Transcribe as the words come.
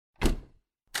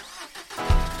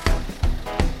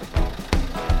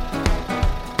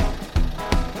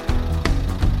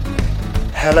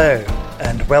Hello,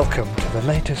 and welcome to the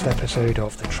latest episode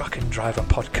of the Truck and Driver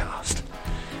podcast.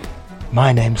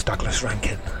 My name's Douglas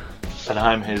Rankin. And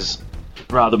I'm his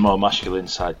rather more masculine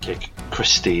sidekick,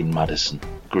 Christine Madison.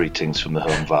 Greetings from the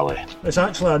home valley. It's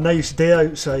actually a nice day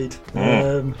outside.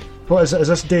 What is it? Is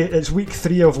this day? It's week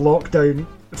 3 of lockdown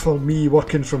for me,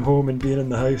 working from home and being in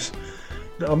the house.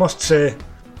 I must say,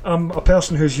 I'm a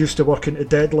person who's used to working to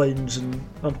deadlines, and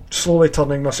I'm slowly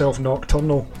turning myself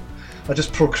nocturnal. I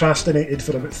just procrastinated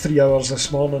for about 3 hours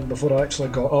this morning before I actually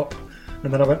got up,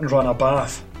 and then I went and ran a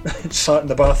bath. Sat in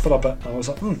the bath for a bit, and I was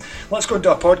like, let's go and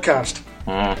do a podcast.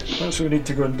 That's what we need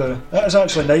to go and do. It is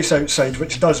actually nice outside,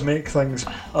 which does make things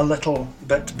a little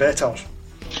bit better,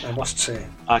 I must say.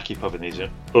 I keep having these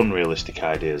unrealistic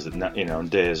ideas that, you know, on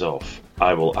days off,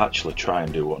 I will actually try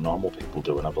and do what normal people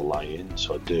do and have a lie in,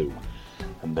 so I do.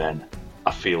 And then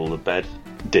I feel the bed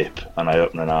dip and I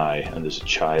open an eye and there's a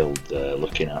child there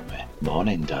looking at me.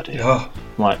 Morning, Daddy. Yeah.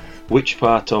 I'm like, which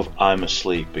part of I'm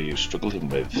asleep are you struggling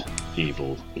with,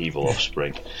 evil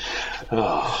offspring?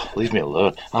 Oh, leave me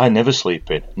alone. I never sleep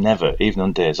in. Never. Even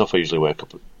on days off, I usually wake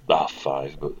up at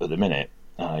 5:30, but at the minute,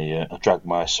 I dragged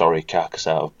my sorry carcass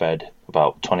out of bed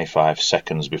about 25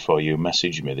 seconds before you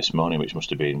messaged me this morning, which must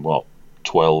have been,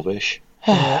 12-ish?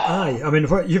 Aye. I mean,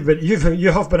 what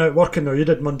you have been out working though. You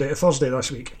did Monday to Thursday this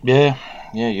week. Yeah.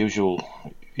 Usual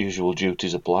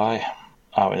duties apply.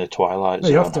 Out in the twilight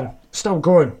zone. You have to. Still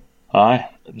going. Aye.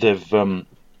 They've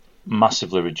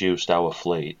massively reduced our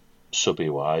fleet,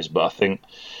 subby-wise, but I think,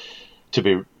 to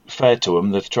be fair to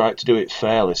them, they've tried to do it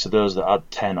fairly. So those that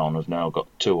had 10 on have now got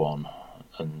 2 on.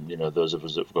 And, you know, those of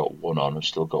us that have got 1 on have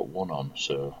still got 1 on,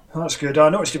 so... That's good. I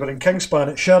noticed you were in Kingspan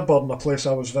at Sherborne, a place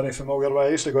I was very familiar with. I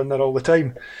used to go in there all the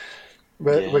time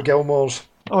with Gilmore's.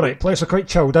 Alright, place are quite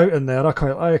chilled out in there.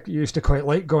 I used to quite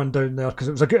like going down there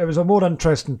because it was a more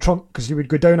interesting trunk, because you would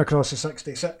go down across the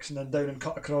 66 and then down and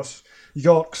cut across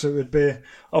York, so it would be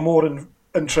a more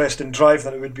interesting drive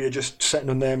than it would be just sitting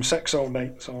on the M6 all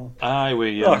night. So I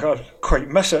quite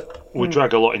miss it. We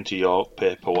drag a lot into York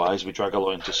paper-wise. We drag a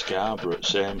lot into Scarborough at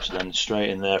Sames, then straight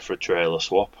in there for a trailer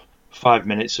swap. 5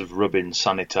 minutes of rubbing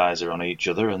sanitizer on each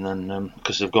other, and then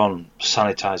because they've gone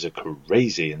sanitizer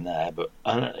crazy in there, but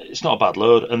it's not a bad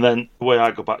load. And then the way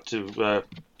I go back to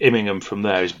Immingham from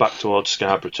there is back towards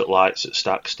Scarborough to lights at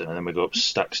Staxton, and then we go up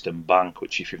Staxton Bank,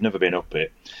 which if you've never been up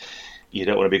it, you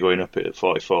don't want to be going up it at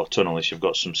 44 ton unless you've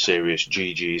got some serious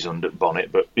GGs under the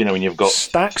bonnet. But you know, when you've got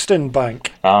Staxton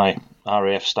Bank. Aye.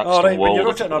 RAF Staxton. All right, Wold. when you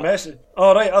wrote it in a message.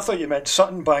 All right, I thought you meant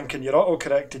Sutton Bank, and your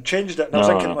auto-corrected changed it. And I was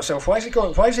thinking to myself, why is he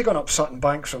going up Sutton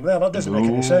Bank from there? That doesn't make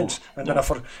any sense. And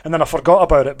then I forgot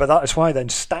about it. But that is why then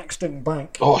Staxton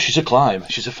Bank. Oh, she's a climb.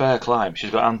 She's a fair climb.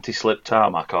 She's got anti-slip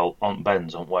tarmac on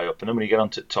bends on way up, and then when you get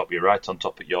onto the top, you're right on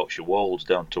top of Yorkshire Wolds,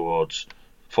 down towards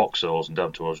Foxholes and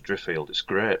down towards Driffield. It's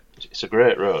great. It's a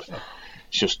great road.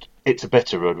 It's a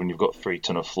better road when you've got 3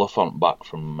 ton of fluff on back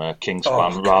from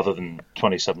Kingspan rather than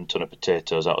 27 ton of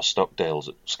potatoes out of Stockdale's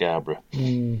at Scarborough.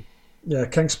 Yeah,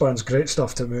 Kingspan's great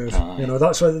stuff to move. You know,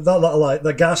 that's why that little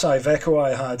the gas Iveco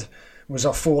I had was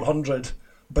a 400,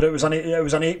 but it was an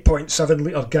 8.7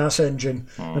 litre gas engine,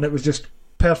 and it was just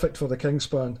perfect for the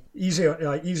Kingspan. Easy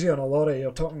on a lorry.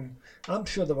 You're talking. I'm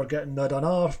sure they were getting an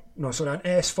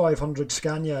S500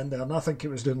 Scania in there, and I think it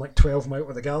was doing like 12 miles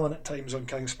to the gallon at times on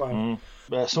Kingspan.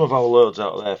 Some of our loads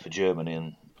out there for Germany,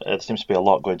 and there seems to be a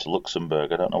lot going to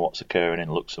Luxembourg. I don't know what's occurring in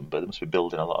Luxembourg. They must be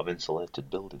building a lot of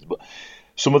insulated buildings. But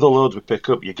some of the loads we pick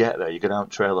up, you get there, you go down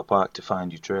trailer park to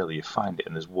find your trailer, you find it,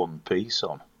 and there's one piece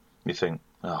on. You think,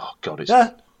 oh God, it's...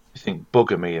 Yeah. You think,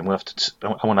 bugger me, and I want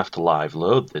to have to live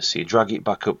load this. So you drag it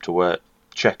back up to where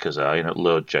checkers are, you know,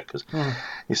 load checkers.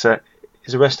 You say,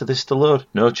 is the rest of this to load?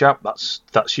 No, chap, that's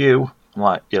you. I'm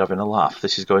like, you're having a laugh.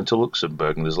 This is going to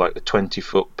Luxembourg, and there's like a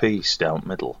 20-foot piece down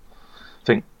middle.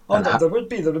 There would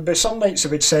be some nights they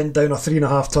would send down a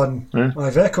 3.5 ton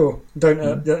Iveco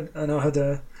down to, and I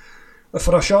had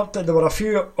for a short time there were a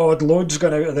few odd loads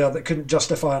going out of there that couldn't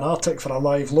justify an Arctic for a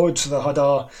live load, so they had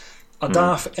a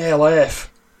DAF LF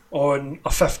on a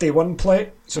 51 plate,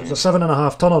 so it was a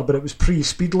 7.5 tonner, but it was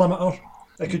pre-speed limiter.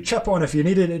 It could chip on if you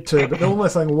needed it to, but the only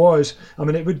thing was, I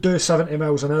mean, it would do 70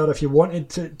 miles an hour if you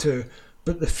wanted it to,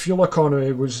 but the fuel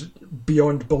economy was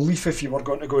beyond belief if you were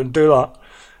going to go and do that.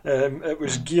 It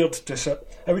was geared to sit.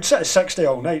 It would sit at 60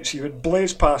 all night, so you would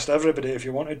blaze past everybody if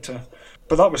you wanted to.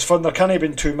 But that was fun. There can't have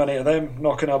been too many of them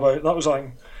knocking about. That was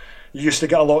like, you used to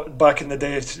get a lot back in the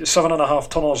day. 7.5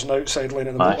 tonners on the outside lane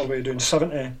of the motorway doing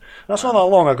 70. That's not that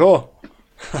long ago.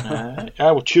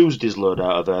 Our Tuesday's load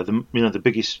out of there, the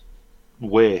biggest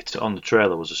weight on the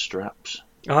trailer was the straps.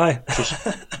 Aye.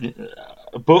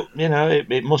 But, you know,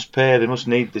 it must pay. They must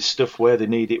need this stuff where they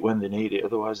need it, when they need it.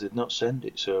 Otherwise, they'd not send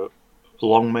it. So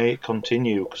long may it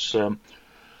continue, because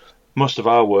most of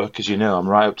our work, as you know, I'm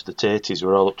right up to the 80s.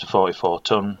 We're all up to 44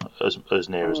 ton, as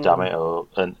near as damn it.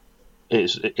 And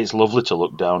it's lovely to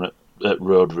look down at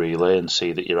road relay and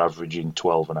see that you're averaging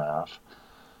 12 and a half.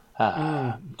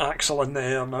 Axle in the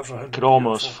air, never. I could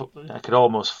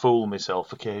almost fool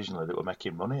myself occasionally that we're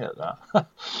making money at that.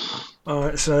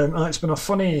 It's been a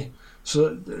funny.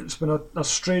 So it's been a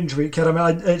strange week here.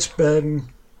 I mean, it's been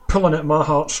pulling at my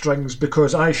heartstrings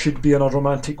because I should be on a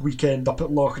romantic weekend up at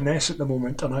Loch Ness at the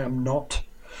moment, and I am not.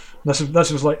 This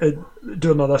was like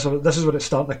doing all this. This is when it's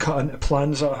starting to cut into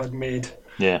plans that I had made.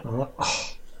 Yeah. I'm like,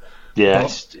 oh. Yeah,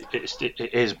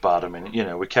 it is bad. I mean, you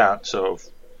know, we can't sort of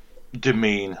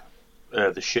demean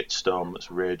the shitstorm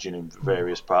that's raging in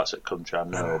various parts of the country, I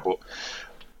know, but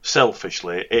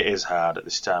selfishly, it is hard at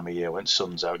this time of year when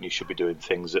sun's out and you should be doing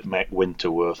things that make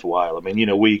winter worthwhile. I mean, you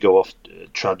know, we go off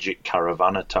tragic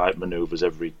caravana type manoeuvres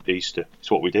every Easter. It's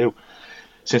what we do.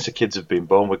 Since the kids have been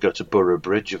born, we go to Borough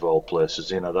Bridge, of all places,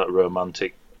 you know, that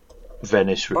romantic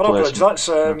Venice replacement. Borough Bridge,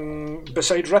 that's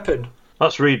beside Ripon.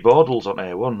 That's Reed Bordals on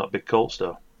A1, not Big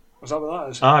Coltstow. Is that what that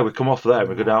is? Aye, we come off there and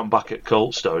we go down back at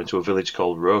Coltstow into a village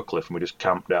called Rowcliffe, and we just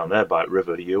camp down there by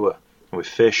River Ewer, and we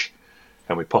fish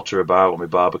and we potter about and we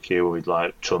barbecue and we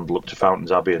like trundle up to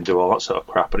Fountains Abbey and do all that sort of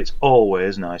crap. And it's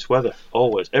always nice weather,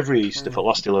 always, every Easter for the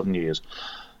last 11 years.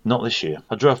 Not this year.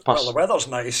 I drove past. Well, the weather's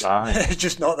nice. Aye.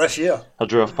 Just not this year. I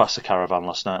drove past the caravan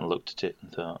last night and looked at it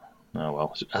and thought, oh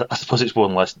well, I suppose it's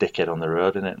one less dickhead on the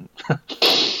road, isn't it?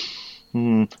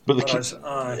 But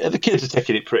the kids are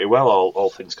taking it pretty well, all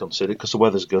things considered, because the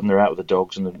weather's good and they're out with the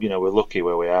dogs, and you know, we're lucky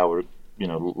where we are. We've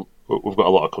got a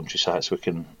lot of countryside, so we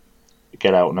can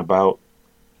get out and about.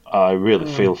 I really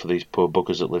feel for these poor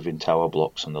buggers that live in tower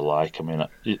blocks and the like. I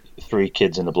mean, 3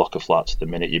 kids in a block of flats at the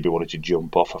minute, you'd be wanting to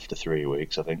jump off after 3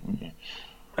 weeks, I think, wouldn't you?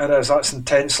 It is. That's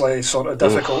intensely sort of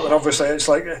difficult, and obviously it's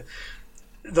like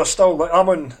there's still like I'm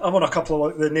on a couple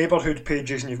of like the neighbourhood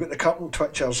pages, and you've got the curtain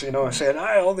twitchers, you know, saying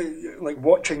all the like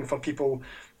watching for people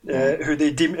who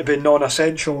they deem to be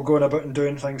non-essential, going about and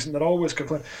doing things, and they're always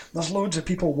complaining. There's loads of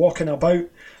people walking about,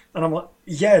 and I'm like,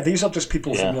 yeah, these are just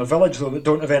people from your village though that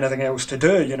don't have anything else to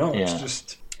do, you know. It's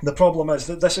just the problem is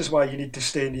that this is why you need to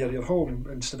stay near your home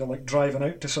instead of like driving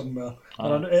out to somewhere,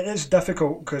 and it is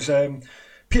difficult because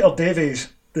Peter Davies,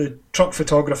 the truck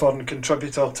photographer and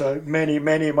contributor to many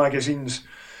magazines,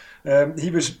 he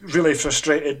was really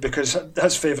frustrated because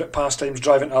his favourite pastime is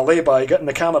driving to a lay-by, getting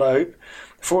the camera out,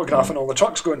 photographing all the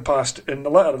trucks going past, and the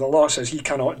letter of the law says he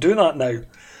cannot do that now.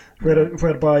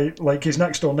 Whereby, like, his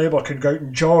next door neighbour can go out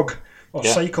and jog or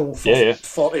cycle for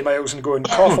 40 miles and go and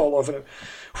cough all over it.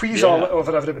 Wheeze all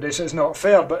over everybody, so it's not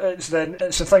fair. But it's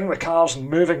the thing with cars and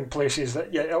moving places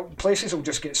that places will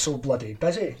just get so bloody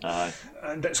busy,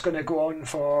 and it's going to go on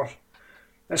for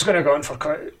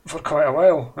quite a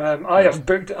while.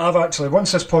 I've actually,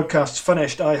 once this podcast's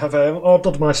finished, I have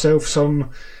ordered myself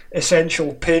some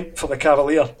essential paint for the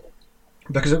Cavalier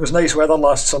because it was nice weather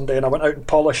last Sunday, and I went out and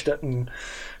polished it and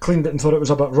cleaned it and thought it was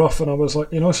a bit rough, and I was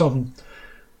like, you know something.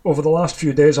 Over the last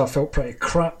few days, I felt pretty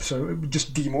crap, so it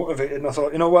just demotivated. And I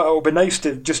thought, you know what, it'll be nice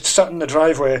to just sit in the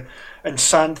driveway and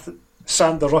sand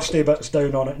the rusty bits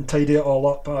down on it and tidy it all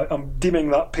up. I'm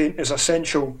deeming that paint as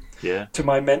essential to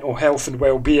my mental health and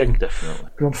well-being.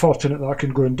 Definitely. I'm fortunate that I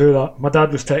can go and do that. My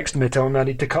dad was texting me telling me I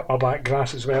need to cut my back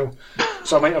grass as well,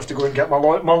 so I might have to go and get my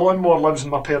lawnmower lives in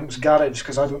my parents' garage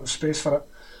because I don't have space for it.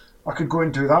 I could go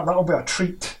and do that. That'll be a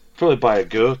treat. Probably buy a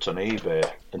goat on eBay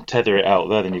and tether it out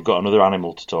there, then you've got another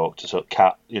animal to talk to. So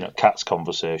cat's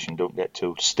conversation don't get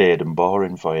too staid and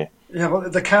boring for you. Yeah, well,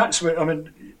 the cats. I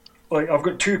mean, like I've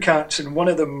got 2 cats, and one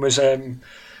of them's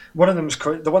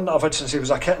quite, the one that I've had since he was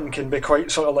a kitten can be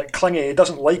quite sort of like clingy. He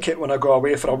doesn't like it when I go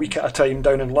away for a week at a time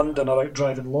down in London or out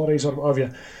driving lorries or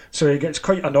whatever. So he gets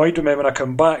quite annoyed with me when I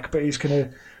come back. But he's kind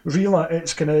of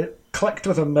it's kind of clicked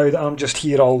with him now that I'm just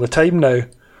here all the time now.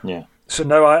 Yeah. So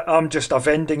now I'm just a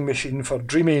vending machine for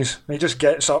dreamies. He just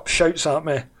gets up, shouts at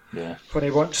me when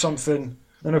he wants something.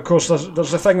 And of course,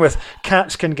 there's the thing with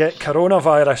cats can get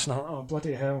coronavirus. And oh,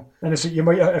 bloody hell. And it's, you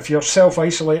might, if you're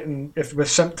self-isolating with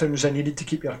symptoms and you need to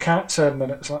keep your cats in,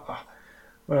 and it's like,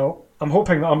 well, I'm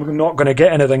hoping that I'm not going to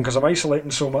get anything because I'm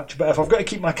isolating so much. But if I've got to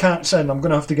keep my cats in, I'm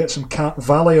going to have to get some cat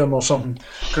Valium or something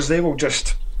because they will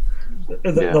just,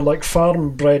 they're like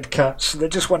farm-bred cats. They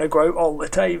just want to go out all the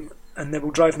time. And they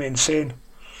will drive me insane.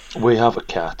 We have a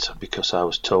cat because I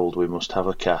was told we must have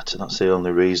a cat, and that's the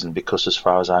only reason, because as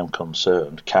far as I'm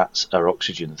concerned, cats are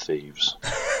oxygen thieves.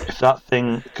 If that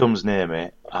thing comes near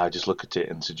me, I just look at it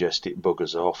and suggest it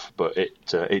buggers off, but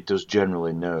it does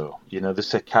generally know. They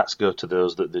say cats go to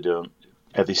those that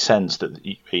they sense that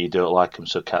you don't like them,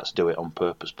 so cats do it on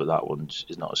purpose, but that one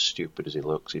is not as stupid as he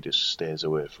looks. He just stays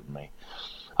away from me.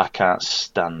 I can't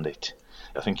stand it.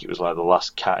 I think it was like the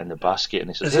last cat in the basket, and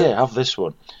he says, "Here, have this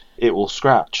one." It will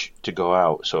scratch to go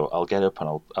out, so I'll get up and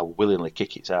I'll willingly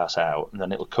kick its ass out, and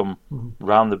then it'll come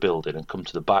round the building and come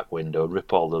to the back window and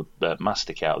rip all the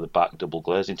mastic out of the back double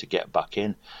glazing to get back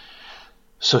in.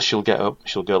 So she'll get up,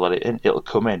 she'll go let it in, it'll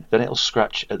come in, then it'll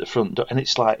scratch at the front door, and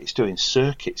it's like it's doing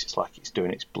circuits, it's like it's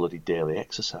doing its bloody daily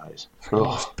exercise.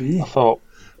 Must be. I thought,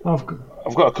 I've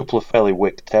got a couple of fairly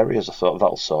wicked terriers, I thought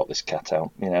that'll sort this cat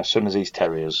out. As soon as these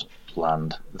terriers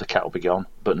land, the cat will be gone.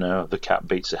 But no, the cat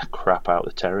beats the crap out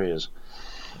of the terriers.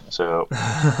 So,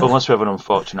 unless we have an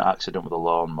unfortunate accident with a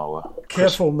lawnmower.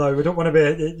 Careful now, we don't want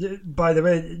to be... By the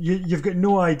way, you've got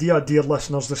no idea, dear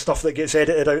listeners, the stuff that gets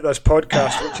edited out of this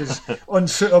podcast, which is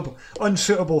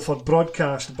unsuitable for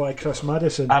broadcast by Chris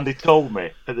Madison. And he told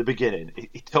me at the beginning,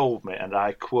 he told me, and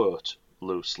I quote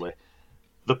loosely,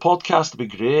 the podcast will be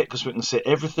great because we can say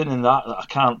everything in that I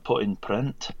can't put in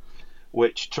print.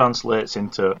 Which translates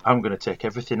into, I'm going to take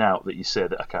everything out that you say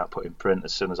that I can't put in print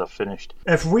as soon as I've finished.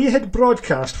 If we had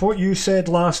broadcast what you said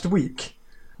last week,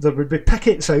 there would be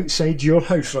pickets outside your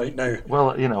house right now. Well,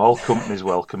 all companies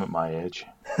welcome at my age.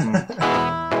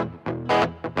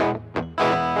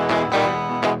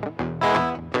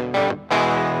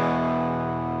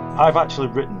 I've actually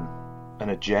written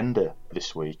an agenda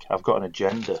this week. I've got an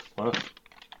agenda. Well,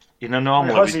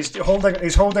 normally... He's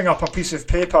holding up a piece of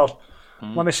paper.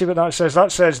 Let me see what that says.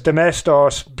 That says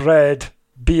Domestos, bread,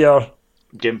 beer.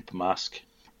 GIMP mask.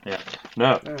 Yeah.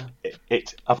 No,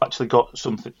 I've actually got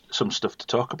some stuff to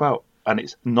talk about, and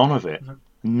it's none of it,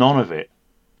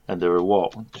 and there are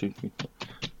what? 1, 2, 3,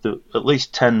 4, at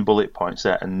least 10 bullet points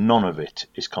there, and none of it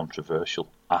is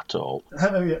controversial at all.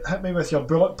 Hit me with your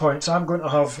bullet points. I'm going to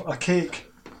have a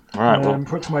cake. Right,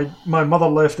 which my mother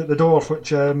left at the door,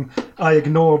 which I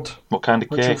ignored. What kind of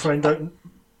cake? Which you'll find out in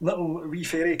little wee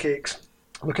fairy cakes.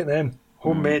 Look at them,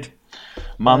 homemade.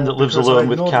 Man that lives alone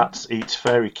with cats eats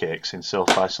fairy cakes in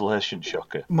self-isolation,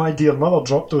 shocker. My dear mother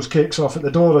dropped those cakes off at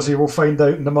the door, as you will find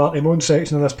out in the Marty Moon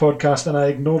section of this podcast, and I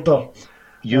ignored her.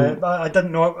 I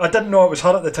didn't know it was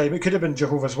her at the time. It could have been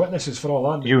Jehovah's Witnesses for all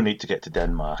I know. You need to get to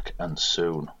Denmark, and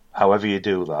soon. However you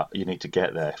do that, you need to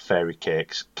get there. Fairy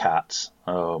cakes, cats.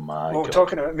 Oh my God.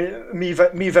 Talking about me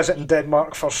visiting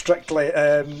Denmark for strictly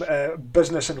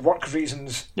business and work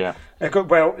reasons. Yeah.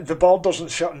 The borders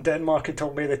aren't shut in Denmark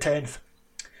until May the 10th.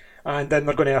 And then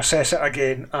they're going to assess it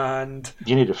again. And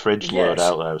you need a fridge load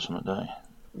out there or something, don't you?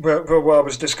 Well, I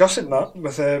was discussing that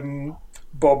with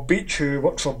Bob Beach, who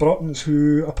works for Bruttons,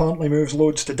 who apparently moves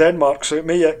loads to Denmark. So it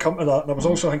may yet come to that. And I was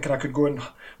also thinking I could go and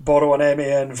borrow an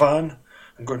MAN van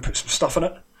and go and put some stuff in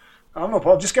it. I don't know,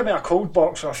 Bob, just give me a cold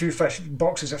box with a few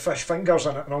boxes of fish fingers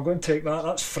in it, and I'll go and take that.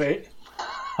 That's freight.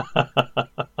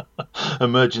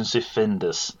 Emergency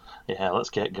Findus. Yeah, let's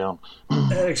get going.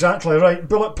 Exactly, right.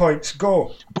 Bullet points,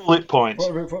 go. Bullet points.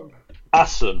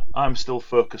 Assen. I'm still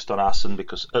focused on Assen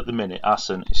because at the minute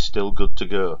Assen is still good to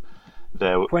go.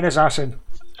 When is Assen?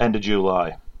 End of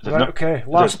July. Right, okay.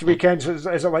 Last weekend, is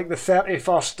it like the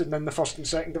 31st and then the 1st and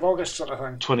 2nd of August sort of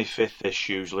thing? 25th-ish,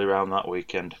 usually, around that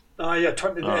weekend. The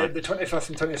 25th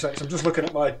and 26th. I'm just looking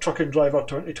at my trucking driver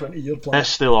 2020 year plan. They're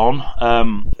still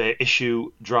on. They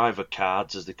issue driver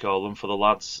cards, as they call them, for the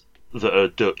lads that are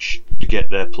Dutch to get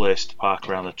their place to park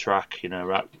around the track,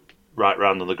 right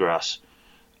round on the grass.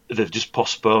 They've just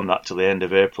postponed that to the end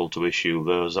of April to issue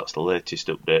those. That's the latest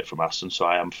update from Assen, so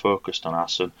I am focused on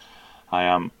Assen. I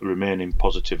am remaining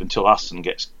positive until Assen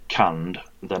gets canned.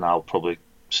 Then I'll probably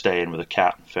stay in with a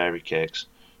cat and fairy cakes.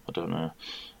 I don't know.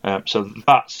 So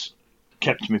that's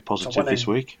kept me positive this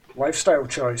week. Lifestyle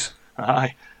choice.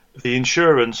 Aye. The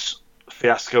insurance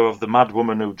fiasco of the mad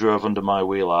woman who drove under my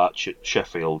wheel arch at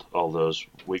Sheffield all those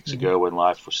weeks ago when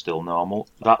life was still normal,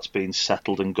 that's been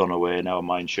settled and gone away now.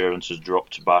 My insurance has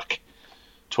dropped back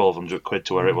 £1,200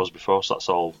 to where it was before, so that's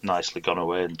all nicely gone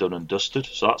away and done and dusted.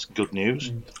 So that's good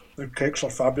news. The cakes are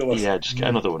fabulous. Yeah, just get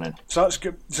another one in. So that's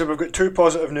good. So we've got 2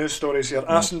 positive news stories here.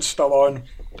 Assen's still on.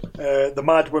 The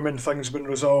mad woman thing's been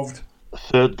resolved. A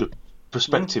third good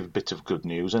prospective bit of good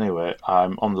news anyway.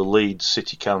 I'm on the Leeds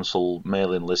City Council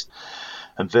mailing list,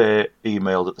 and they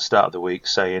emailed at the start of the week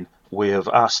saying, we have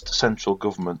asked central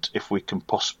government if we can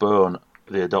postpone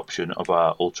the adoption of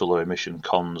our ultra-low emission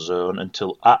con zone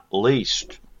until at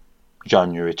least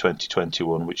January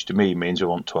 2021, which to me means we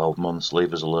want 12 months.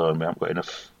 Leave us alone. We haven't got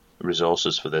enough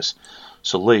resources for this.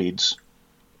 So Leeds,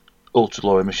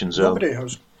 ultra-low emission zone. Nobody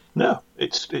has. No,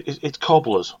 it's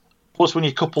cobblers. Plus, when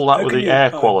you couple that with the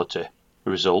air quality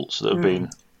results that have been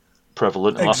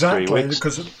prevalent in the last 3 weeks,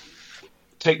 because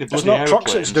take the bloody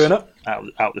aeroplanes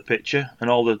out the picture, and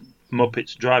all the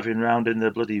Muppets driving around in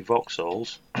their bloody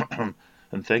Vauxhalls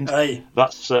and things. Aye.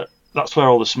 That's where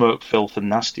all the smoke, filth,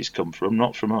 and nasties come from,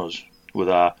 not from us, with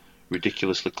our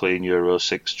ridiculously clean Euro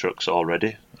 6 trucks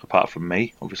already, apart from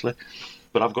me, obviously.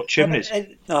 But I've got chimneys.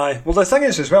 Aye. Well, the thing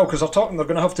is as well, because they're talking they're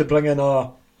going to have to bring in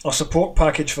a support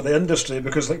package for the industry,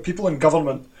 because like people in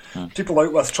government, people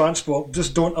out with transport,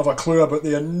 just don't have a clue about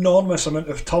the enormous amount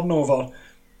of turnover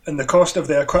and the cost of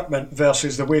the equipment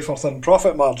versus the wafer-thin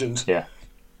profit margins. Yeah.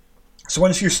 So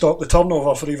once you stop the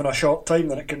turnover for even a short time,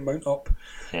 then it can mount up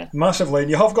massively.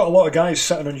 And you have got a lot of guys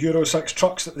sitting on Euro 6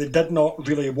 trucks that they did not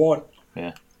really want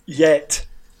yet.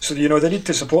 So, they need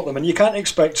to support them. And you can't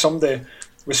expect somebody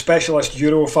with specialist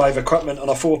Euro 5 equipment on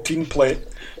a 14 plate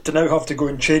to now have to go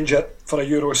and change it for a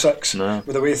Euro 6 with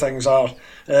the way things are.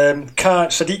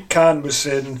 Sadiq Khan was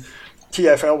saying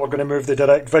TfL were going to move the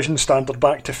direct vision standard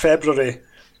back to February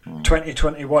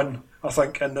 2021. I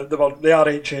think, and the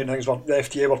RHA and things, the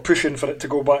FTA were pushing for it to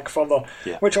go back further,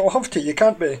 which it will have to. You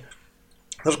can't be.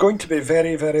 There's going to be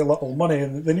very, very little money,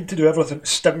 and they need to do everything to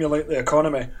stimulate the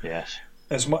economy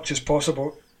as much as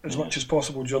possible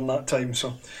during that time.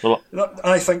 So,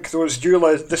 I think those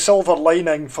the silver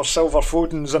lining for silver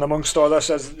Fodens and amongst all this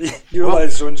is the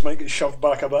ULEZ zones might get shoved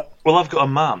back a bit. Well, I've got a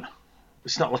man.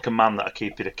 It's not like a man that I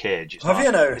keep in a cage.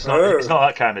 You now? It's not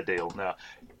that kind of deal, no.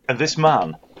 And this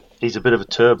man, he's a bit of a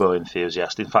turbo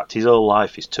enthusiast. In fact, his whole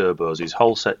life is turbos. His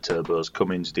whole set turbos,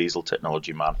 Cummins diesel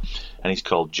technology man. And he's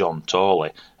called John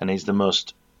Torley. And he's the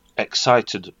most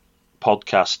excited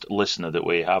podcast listener that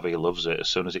we have. He loves it. As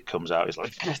soon as it comes out, he's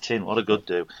like, get in, what a good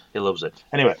do. He loves it.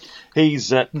 Anyway,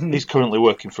 he's currently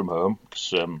working from home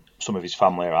because some of his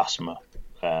family are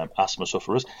asthma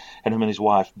sufferers. And him and his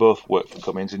wife both work for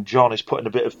Cummins. And John is putting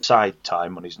a bit of side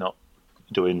time when he's not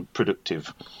doing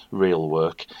productive real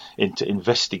work into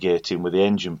investigating with the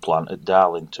engine plant at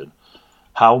Darlington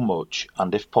how much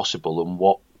and if possible and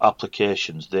what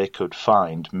applications they could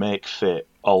find, make, fit,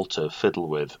 alter, fiddle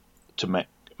with to make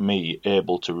me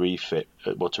able to refit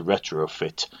or to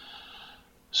retrofit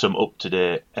some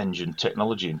up-to-date engine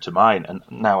technology into mine. And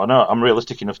now I know I'm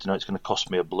realistic enough to know it's going to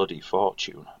cost me a bloody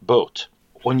fortune, but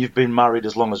when you've been married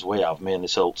as long as we have, me and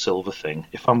this old silver thing,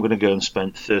 if I'm going to go and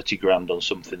spend 30 grand on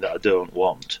something that I don't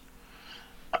want,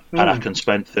 and I can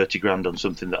spend 30 grand on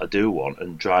something that I do want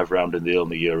and drive around in the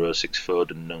only Euro 6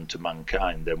 Foden known to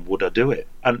mankind, then would I do it?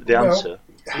 And the answer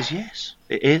is yes,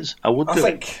 it is. I would do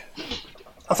it.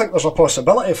 I think there's a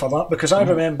possibility for that, because I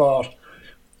remember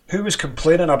who was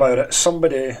complaining about it,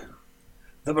 somebody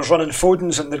that was running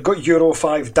Fodens and they'd got Euro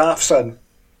 5 DAFs in.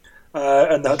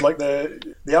 And they had like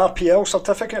the RPL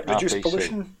certificate, reduced RPC.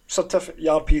 pollution certificate, the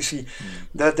RPC.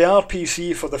 They had the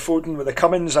RPC for the Foden with the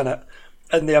Cummins in it,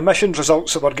 and the emissions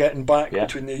results that we're getting back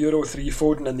between the Euro 3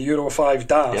 Foden and the Euro 5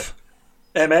 DAF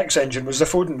MX engine was the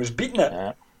Foden was beating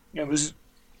it. It was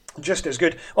just as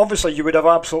good. Obviously, you would have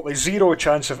absolutely zero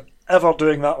chance of ever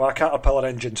doing that with a Caterpillar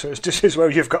engine, so it's just as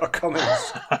well you've got a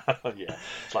Cummins.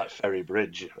 It's like Ferry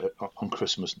Bridge on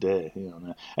Christmas Day.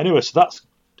 Anyway, so that's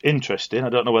interesting. I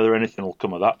don't know whether anything will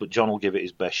come of that, but John will give it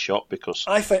his best shot, because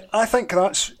I think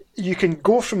that's, you can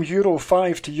go from Euro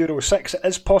 5 to Euro 6. It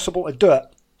is possible to do it,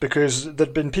 because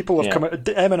there'd been people have come out.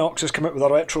 Eminox has come out with a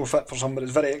retrofit for something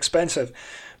that's very expensive,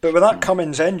 but with that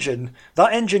Cummins engine,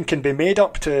 that engine can be made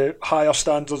up to higher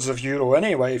standards of Euro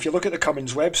anyway. If you look at the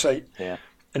Cummins website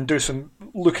and do some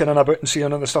looking in about and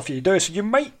seeing all the stuff you do, so you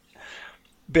might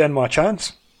be in my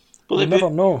chance. But you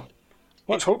never know.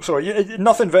 Let's hope so.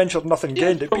 Nothing ventured, nothing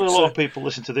gained. Probably a lot of people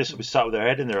listen to this will be sat with their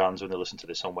head in their hands when they listen to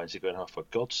this on Wednesday, going, "Oh, for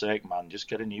God's sake, man, just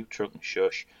get a new truck and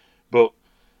shush." But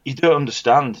you don't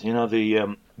understand,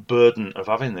 the burden of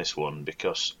having this one,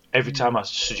 because every time I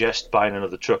suggest buying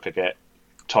another truck, I get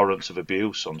torrents of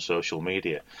abuse on social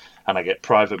media, and I get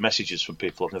private messages from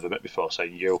people I've never met before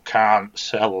saying, "You can't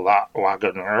sell that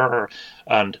wagon,"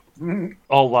 and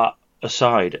all that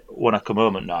aside, when I come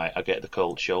home at night, I get the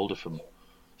cold shoulder from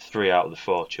 3 out of the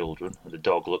 4 children, and the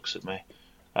dog looks at me,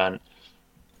 and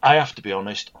I have to be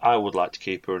honest, I would like to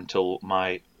keep her until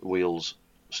my wheels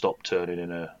stop turning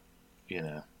in a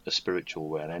spiritual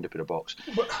way and end up in a box.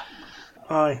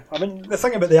 Aye, I mean, the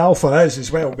thing about the Alpha is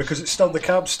as well, because the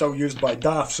cab's still used by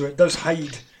DAF, so it does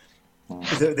hide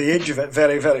the age of it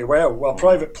very, very well. Well,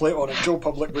 private plate on it, Joe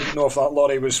Public wouldn't know if that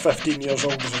lorry was 15 years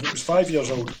old or if it was 5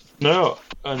 years old. No,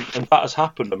 and that has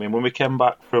happened. I mean, when we came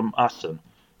back from Assen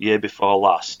year before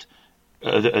last,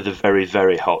 at the very,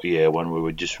 very hot year when we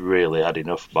were just really had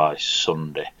enough by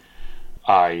Sunday,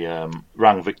 I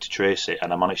rang Victor Tracy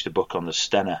and I managed to book on the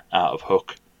Stenner out of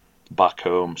Hook back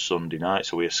home Sunday night,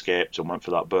 so we escaped and went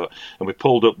for that boat. And we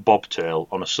pulled up bobtail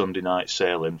on a Sunday night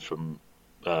sailing from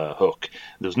Hook.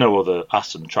 There's no other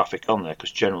Aston traffic on there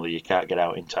because generally you can't get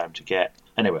out in time to get.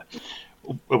 Anyway,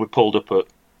 we pulled up at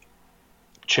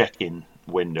check-in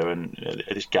window, and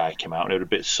this guy came out and he was a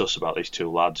bit sus about these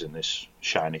two lads in this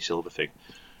shiny silver thing.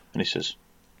 And he says,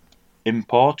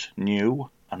 "Import, new?"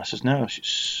 And I says, "No,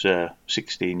 she's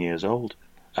 16 years old."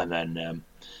 And then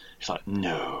he's like,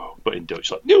 "No," but in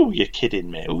Dutch, like, "No, you're kidding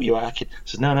me. Oh, you are kidding." I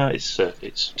says, "No,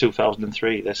 it's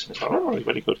 2003. This." And it's like, "Oh,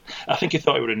 very good." I think he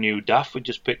thought it was a new DAF we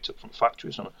just picked up from the factory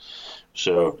or something.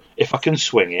 So if I can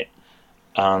swing it,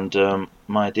 and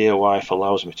my dear wife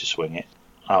allows me to swing it,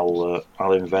 I'll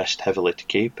invest heavily to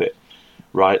keep it,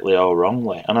 rightly or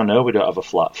wrongly. And I know we don't have a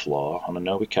flat floor, and I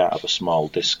know we can't have a small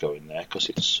disco in there because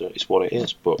it's what it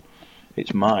is, but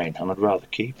it's mine, and I'd rather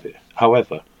keep it.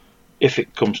 However, if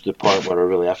it comes to the point where I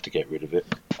really have to get rid of it,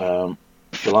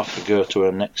 you'll have to go to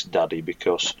her next daddy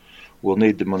because we'll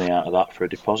need the money out of that for a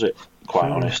deposit,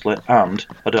 quite honestly. And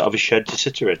I don't have a shed to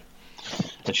sit her in,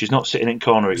 and she's not sitting in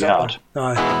corner at yard.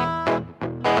 Aye.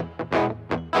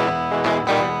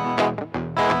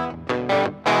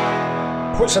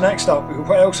 What's the next up?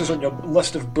 What else is on your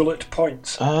list of bullet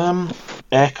points?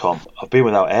 Aircon. I've been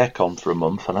without aircon for a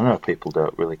month, and I know people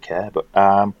don't really care, but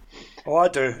Oh, I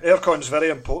do. Aircon's very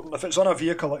important. If it's on a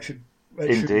vehicle, it should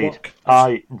indeed. work.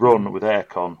 I run with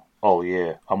aircon all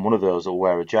year. I'm one of those that'll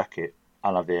wear a jacket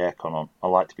and have the aircon on. I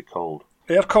like to be cold.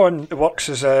 Aircon works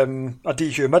as a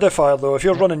dehumidifier, though. If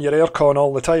you're running your aircon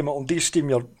all the time, it'll demist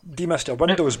your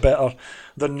windows better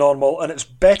than normal, and it's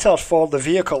better for the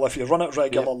vehicle if you run it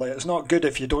regularly. It's not good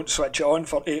if you don't switch it on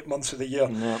for 8 months of the year,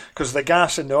 because the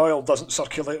gas in the oil doesn't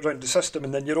circulate around the system,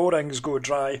 and then your O-rings go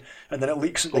dry, and then it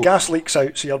leaks. The gas leaks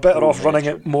out, so you're better off running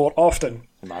it more often.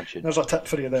 Imagine. There's a tip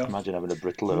for you there. Imagine having a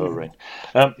brittle O-ring.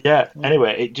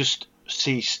 Anyway, it just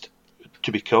ceased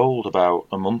to be cold about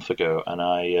a month ago, and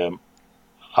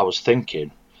I was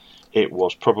thinking it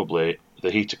was probably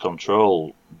the heater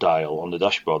control dial on the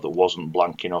dashboard that wasn't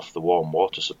blanking off the warm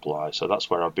water supply. So that's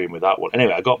where I've been with that one.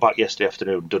 Anyway, I got back yesterday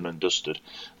afternoon, done and dusted,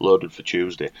 loaded for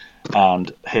Tuesday.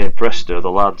 And hey presto, the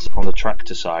lads on the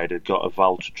tractor side had got a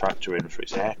Valtra tractor in for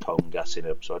its aircon gassing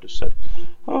up. So I just said,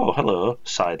 "Oh, hello,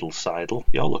 Seidel,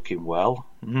 you're looking well."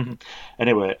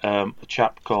 Anyway, a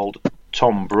chap called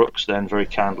Tom Brooks then very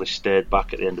kindly stayed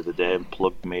back at the end of the day and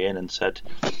plugged me in and said,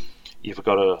 "You've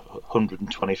got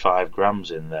 125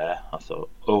 grams in there." I thought,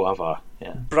 oh, have I?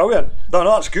 Yeah. Brilliant. No,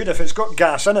 that's good. If it's got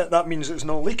gas in it, that means it's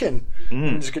not leaking. It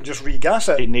means you can just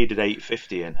regas it. It needed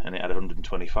 850 in, and it had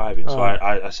 125 in. So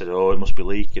I said, oh, it must be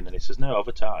leaking. And he says, no,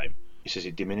 over time, he says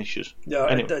it diminishes. Yeah,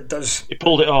 anyway, it does. He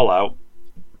pulled it all out,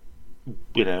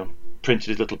 printed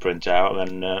his little print out,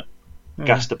 and then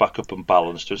gassed the back up and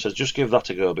balanced her and says, just give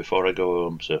that a go before I go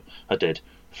home. So I did.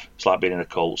 It's like being in a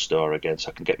cold store again, so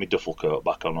I can get my duffel coat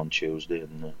back on Tuesday,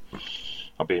 and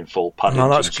I'll be in full Paddington.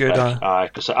 No, that's good.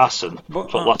 Because at Aston, for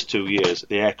the last 2 years,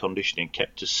 the air conditioning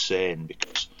kept us sane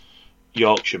because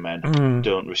Yorkshiremen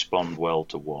don't respond well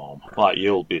to warm. Like,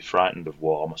 you'll be frightened of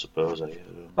warm, I suppose.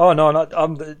 Oh no,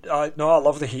 I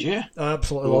love the heat. Yeah, I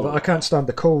absolutely love it. I can't stand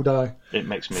the cold. It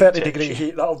makes me 30-degree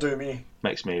heat. That'll do me.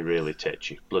 Makes me really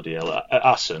titchy. Bloody hell! At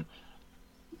Aston,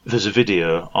 there's a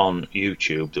video on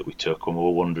YouTube that we took when we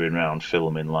were wandering around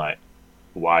filming like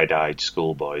wide-eyed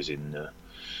schoolboys in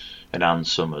Ann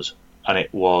Summers, and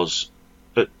it was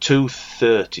at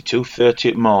 2:30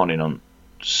 at morning on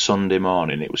Sunday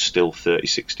morning. It was still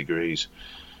 36 degrees,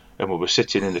 and we were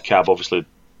sitting in the cab, obviously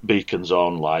beacons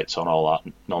on, lights on, all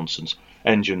that nonsense,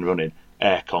 engine running,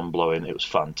 aircon blowing. It was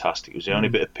fantastic. It was the only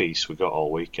bit of peace we got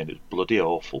all weekend. It was bloody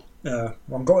awful. Yeah,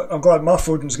 I'm glad my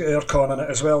Foden's got aircon in it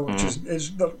as well, which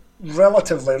is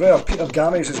relatively rare. Peter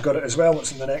Gammie's has got it as well.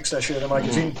 It's in the next issue of the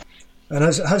magazine. And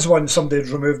his one, somebody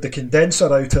had removed the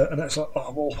condenser out it, and it's like,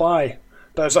 oh, well, why?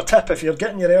 But as a tip, if you're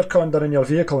getting your aircon done in your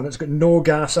vehicle and it's got no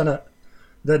gas in it,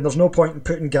 then there's no point in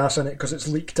putting gas in it because it's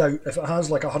leaked out. If it has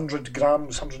like 100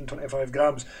 grams, 125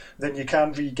 grams, then you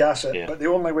can regas it. Yeah. But the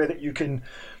only way that you can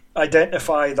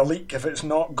identify the leak if it's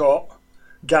not got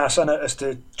gas in it is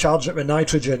to charge it with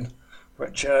nitrogen,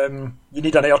 which you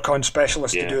need an aircon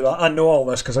specialist to do that. I know all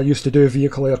this because I used to do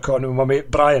vehicle aircon with my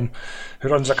mate Brian, who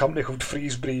runs a company called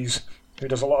Freeze Breeze, who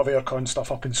does a lot of aircon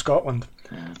stuff up in Scotland.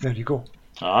 There you go.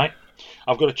 All right.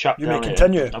 I've got a chap you down may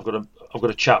continue. Here. I've got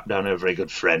a chap down here, a very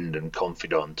good friend and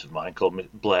confidant of mine called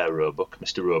Blair Roebuck,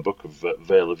 Mr. Roebuck of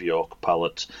Vale of York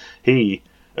Pallets. He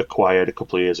acquired a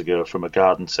couple of years ago from a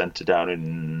garden centre down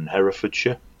in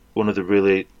Herefordshire, one of the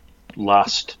really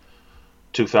last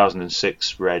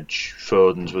 2006 reg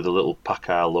Fodens with a little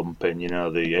Packard lump in, the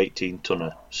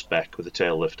 18-tonner spec with a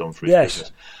tail lift on for his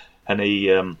business. and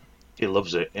he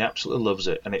loves it. He absolutely loves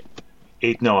it, and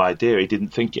he'd no idea. He didn't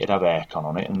think it had aircon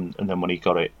on it, and then when he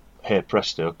got it, hey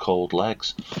presto, cold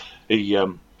legs.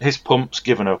 His pump's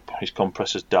given up. His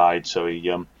compressor's died, so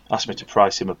he asked me to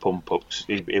price him a pump up.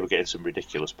 He was getting some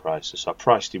ridiculous prices, so I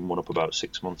priced him one up about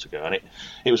 6 months ago, and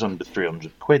it was under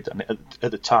 £300. And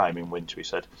at the time in winter, he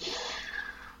said,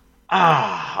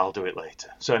 I'll do it later.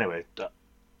 So anyway,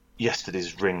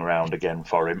 yesterday's ring round again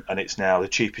for him, and it's now the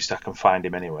cheapest I can find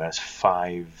him anywhere. It's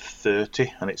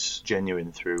 $530, and it's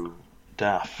genuine through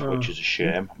DAF, which is a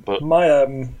shame. But my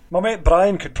mate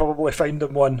Brian could probably find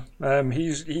him one.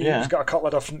 He's got a couple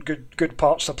of different good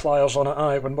part suppliers on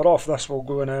it. When we're off this, we'll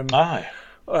go and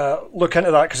look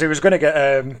into that, because he was going to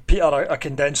get Peter a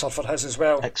condenser for his as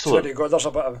well. Excellent. So there you go. There's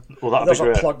a bit of there's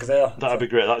a plug there. That'd be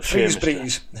great. That'd freeze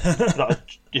breeze.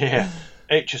 Yeah.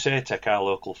 HSA Tech, our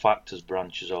local Factors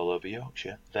branches all over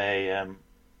Yorkshire. They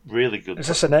really good. Is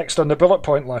this the next on the bullet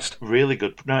point list? Really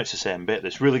good. No, it's the same bit.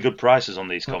 There's really good prices on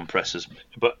these compressors,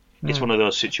 but it's one of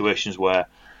those situations where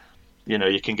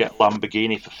you can get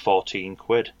Lamborghini for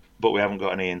 £14, but we haven't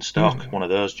got any in stock. One of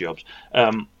those jobs.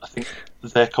 I think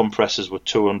their compressors were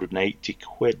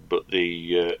 £280, but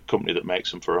the company that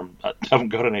makes them for them haven't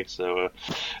got any, so it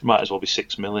might as well be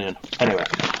 $6 million. Anyway.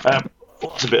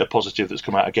 That's a bit of positive that's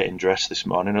come out of getting dressed this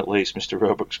morning. At least Mr.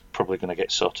 Roebuck's probably going to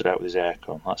get sorted out with his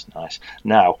aircon. That's nice.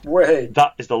 Now,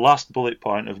 that is the last bullet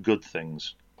point of good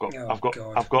things. I've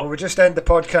got. Well, we just end the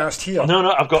podcast here. No.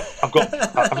 I've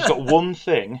just got one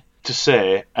thing to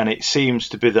say, and it seems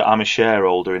to be that I'm a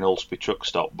shareholder in Ulsby Truck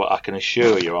Stop, but I can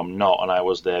assure you I'm not, and I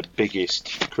was their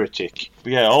biggest critic.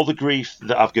 But yeah, all the grief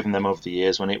that I've given them over the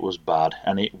years when it was bad,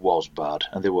 and it was bad,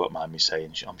 and they won't mind me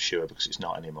saying, I'm sure, because it's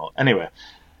not anymore. Anyway.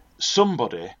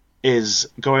 Somebody is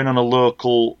going on a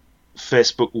local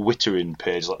Facebook Wittering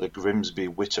page, like the Grimsby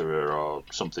Witterer or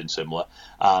something similar,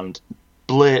 and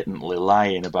blatantly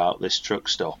lying about this truck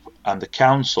stop. And the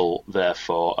council,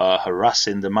 therefore, are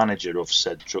harassing the manager of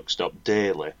said truck stop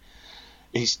daily.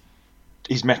 He's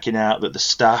making out that the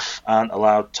staff aren't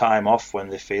allowed time off when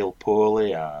they feel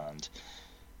poorly, and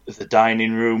the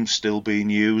dining room still being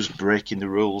used, breaking the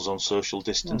rules on social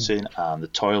distancing, and the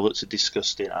toilets are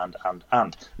disgusting,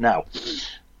 and. Now,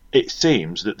 it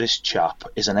seems that this chap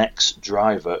is an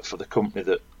ex-driver for the company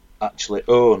that actually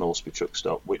own Ulsby Truck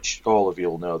Stop, which all of you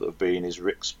will know that have been is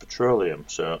Rick's Petroleum.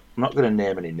 So I'm not going to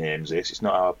name any names, it's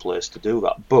not our place to do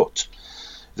that. But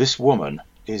this woman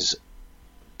is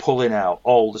pulling out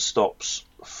all the stops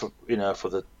for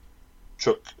the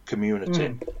truck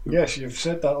community. Yes, you've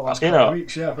said that the last couple of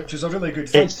weeks, which is a really good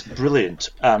thing. It's brilliant,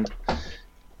 and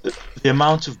the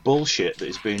amount of bullshit that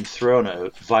is being thrown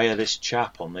out via this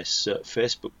chap on this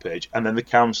Facebook page, and then the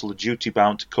council are duty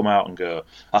bound to come out and go,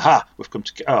 aha, we've come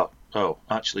to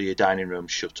actually your dining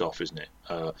room's shut off, isn't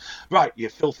it? Right,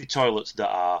 your filthy toilets that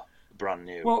are brand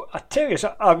new. Well, I tell you,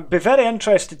 I'd be very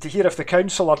interested to hear if the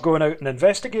council are going out and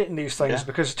investigating these things,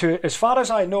 because as far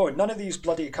as I know, none of these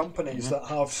bloody companies that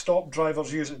have stopped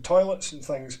drivers using toilets and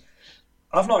things,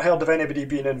 I've not heard of anybody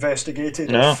being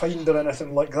investigated or fined or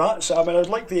anything like that. So, I'd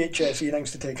like the HSE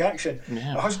things to take action.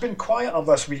 Yeah. It has been quieter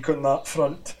this week on that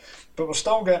front, but we're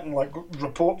still getting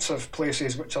reports of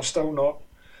places which are still not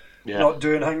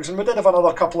doing things. And we did have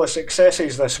another couple of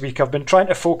successes this week. I've been trying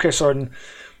to focus on,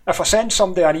 if I send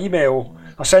somebody an email,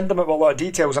 I send them with a lot of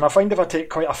details, and I find if I take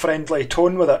quite a friendly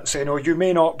tone with it, saying, you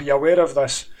may not be aware of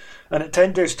this, and it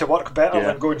tends to work better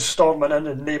than going storming in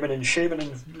and naming and shaming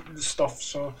and stuff.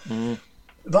 So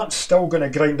that's still going to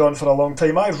grind on for a long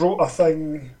time. I wrote a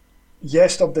thing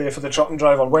yesterday for the Truck and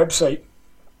Driver website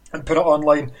and put it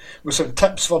online with some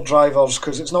tips for drivers,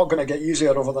 because it's not going to get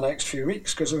easier over the next few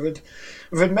weeks, because we've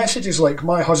had messages like,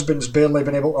 my husband's barely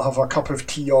been able to have a cup of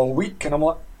tea all week, and I'm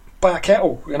like, buy a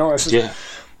kettle,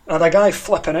 and a guy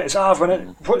flipping it,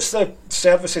 what's the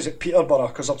services at Peterborough,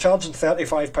 because they're charging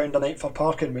 £35 a night for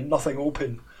parking with nothing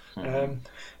open. I've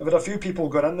had a few people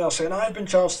going in there saying, I've been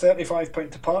charged £35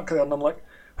 to park there, and I'm like,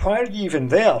 why are you even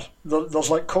there? There's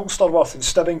like Colsterworth and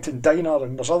Stibbington Diner,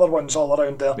 and there's other ones all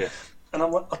around there. And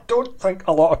I'm like, I don't think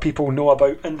a lot of people know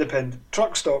about independent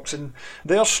truck stops, and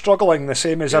they're struggling the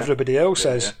same as everybody else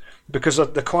is, because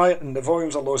of the quiet and the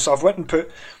volumes are low. So I've went and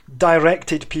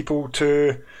directed people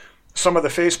to some of the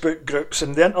Facebook groups,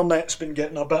 and the internet's been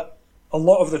getting a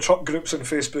lot of the truck groups on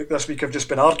Facebook this week have just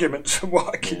been arguments from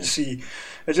what I can see.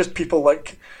 It's just people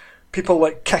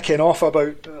kicking off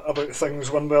about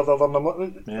things one way or the other, and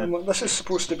I'm like, this is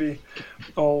supposed to be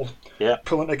all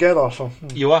pulling together. So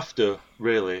you have to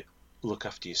really look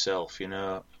after yourself,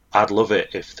 I'd love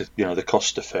it if the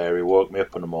Costa Fairy woke me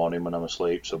up in the morning when I'm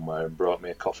asleep somewhere and brought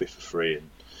me a coffee for free and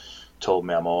told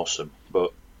me I'm awesome,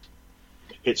 but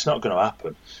it's not going to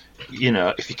happen.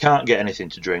 if you can't get anything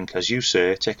to drink, as you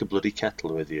say, take a bloody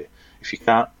kettle with you. If you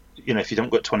can't, if you don't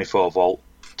got 24 volt,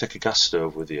 take a gas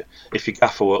stove with you. If your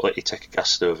gaffer won't let you take a gas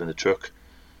stove in the truck,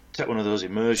 take one of those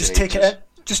immersion heaters.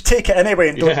 Just take it anyway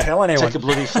and don't tell anyone. Take a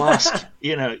bloody flask.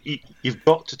 You've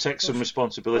got to take some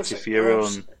responsibility for your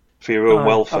own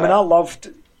welfare.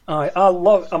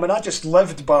 I just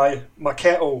lived by my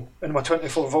kettle and my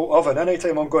 24 volt oven.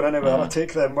 Anytime I'm going anywhere, I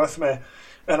take them with me.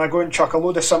 And I go and chuck a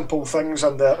load of simple things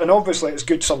in there. And obviously it's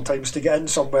good sometimes to get in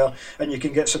somewhere and you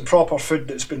can get some proper food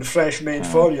that's been fresh made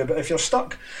for you. But if you're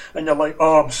stuck and you're like,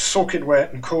 I'm soaking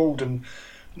wet and cold and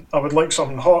I would like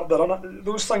something hot,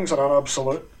 those things are an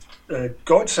absolute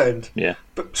godsend. Yeah.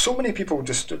 But so many people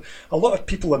a lot of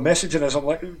people are messaging us. I'm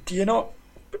like, do you not?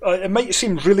 It might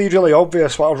seem really, really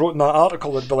obvious what I wrote in that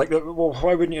article. They'd be like, well,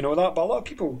 why wouldn't you know that? But a lot of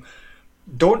people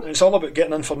don't. It's all about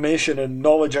getting information and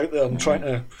knowledge out there and trying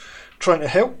to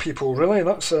help people. Really,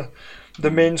 that's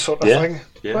the main sort of thing.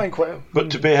 Yeah.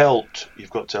 But to be helped, you've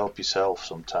got to help yourself.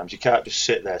 Sometimes you can't just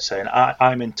sit there saying,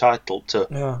 "I'm entitled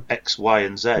to X, Y,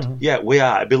 and Z." Mm-hmm. Yeah, we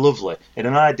are. It'd be lovely. In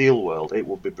an ideal world, it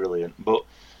would be brilliant. But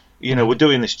we're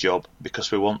doing this job because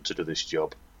we want to do this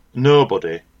job.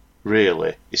 Nobody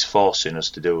really is forcing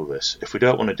us to do this. If we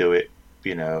don't want to do it,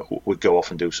 we'd go off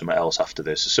and do something else after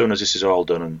this. As soon as this is all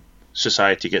done and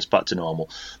society gets back to normal,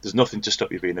 there's nothing to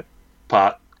stop you being a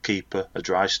park keeper, a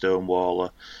dry stone waller,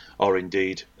 or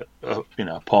indeed a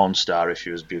porn star if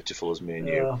you're as beautiful as me and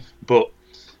you. But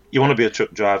you want to be a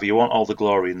truck driver, you want all the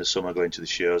glory in the summer going to the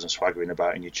shows and swaggering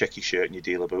about in your checky shirt and your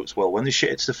dealer boots. Well, when the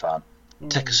shit hits the fan,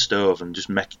 take a stove and just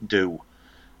make it do.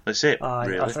 That's it,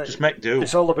 really. Just make do.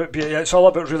 It's all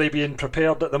about really being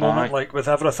prepared at the moment, like with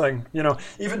everything.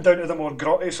 Even down to the more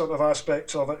grotty sort of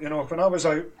aspects of it. When I was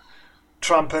out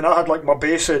tramping, I had like my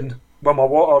basin with my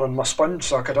water and my sponge,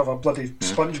 so I could have a bloody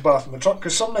sponge bath in the truck.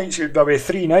 Because some nights you'd be away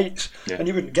 3 nights and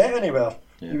you wouldn't get anywhere.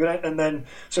 Yeah. And then,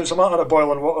 so it's a matter of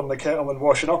boiling water in the kettle and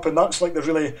washing up, and that's like the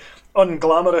really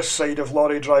unglamorous side of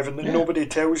lorry driving that nobody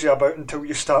tells you about until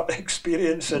you start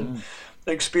experiencing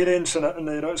it. And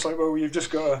it's like, well, you've just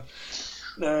got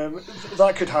to.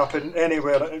 That could happen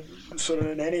anywhere, sort of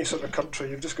in any sort of country.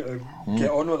 You've just got to get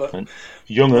on with it.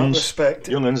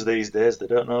 Young'uns these days, they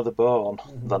don't know they're born.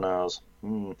 They're ours.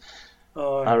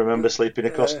 I remember sleeping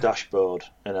across dashboard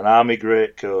in an army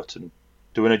greatcoat and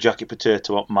doing a jacket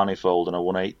potato up manifold and a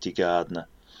 180 Gardner.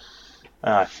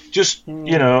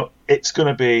 It's going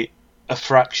to be a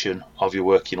fraction of your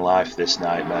working life, this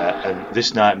nightmare, and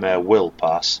this nightmare will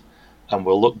pass, and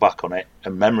we'll look back on it,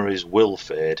 and memories will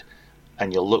fade,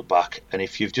 and you'll look back, and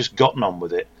if you've just gotten on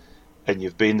with it, and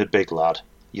you've been the big lad,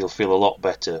 you'll feel a lot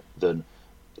better than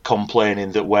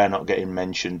complaining that we're not getting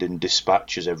mentioned in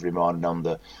dispatches every morning on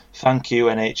the thank you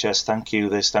NHS, thank you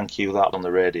this, thank you that on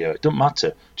the radio. It doesn't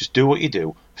matter. Just do what you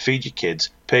do, feed your kids,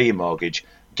 pay your mortgage,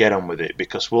 get on with it,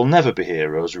 because we'll never be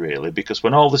heroes, really, because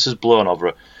when all this is blown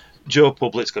over, Joe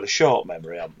Public's got a short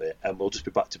memory, haven't they? And we'll just be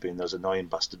back to being those annoying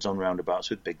bastards on roundabouts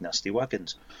with big nasty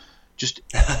wagons. Just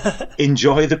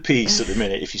enjoy the peace at the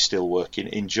minute if you're still working.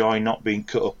 Enjoy not being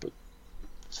cut up at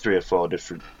 3 or 4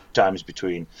 different times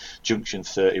between junction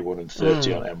 31 and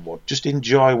 30 on M1. Just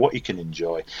enjoy what you can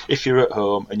enjoy. If you're at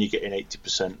home and you're getting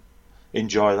 80%,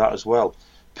 enjoy that as well.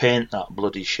 Paint that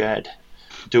bloody shed.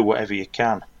 Do whatever you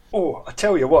can. Oh, I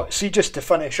tell you what, see, just to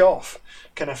finish off,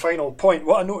 kind of final point,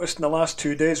 what I noticed in the last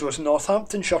 2 days was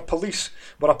Northamptonshire police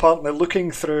were apparently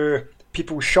looking through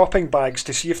people's shopping bags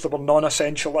to see if there were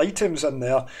non-essential items in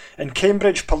there, and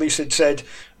Cambridge police had said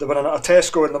they were in at a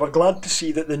Tesco and they were glad to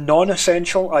see that the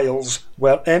non-essential aisles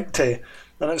were empty.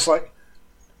 And it's like,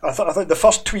 I thought the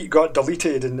first tweet got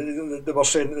deleted and they were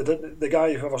saying, the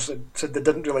guy whoever said they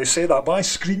didn't really say that, but I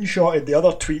screenshotted the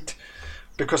other tweet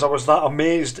because I was that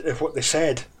amazed at what they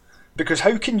said. Because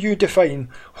how can you define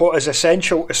what is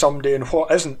essential to somebody and what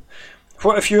isn't?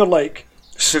 What if you're like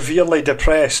severely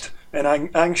depressed and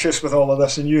anxious with all of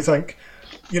this and you think,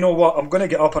 you know what, I'm going to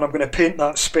get up and I'm going to paint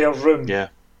that spare room. Yeah.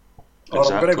 Or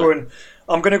exactly.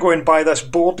 I'm going to go and buy this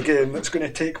board game that's going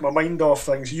to take my mind off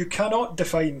things. You cannot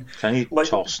define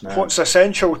what's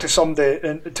essential to somebody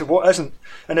and to what isn't.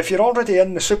 And if you're already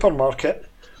in the supermarket,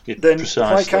 then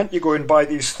why can't you go and buy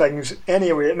these things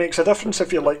anyway? It makes a difference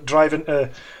if you're like driving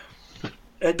to...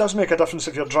 It does make a difference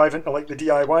if you're driving to like the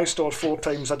DIY store 4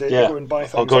 times a day to go and buy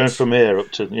things. Or going from here up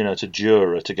to to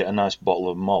Jura to get a nice bottle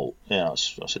of malt. Yeah,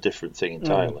 that's a different thing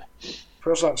entirely.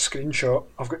 Where's that screenshot?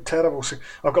 I've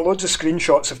got loads of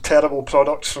screenshots of terrible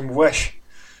products from Wish.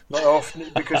 Not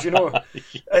often, because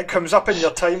it comes up in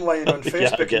your timeline on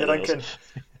Facebook and you're thinking,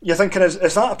 you're thinking, is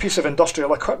that a piece of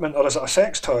industrial equipment or is it a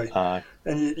sex toy? Aye.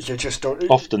 And you just don't.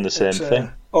 Often the same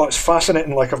thing. It's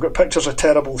fascinating. Like, I've got pictures of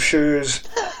terrible shoes,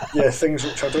 things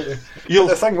which I don't know. But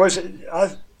the thing was,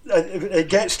 it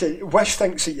gets to, Wish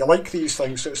thinks that you like these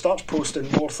things, so it starts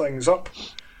posting more things up.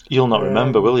 You'll not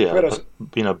remember, will you?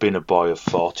 Being a boy of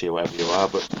 40 or whatever you are,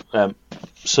 but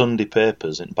Sunday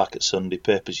papers, back at Sunday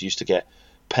papers, used to get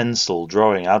pencil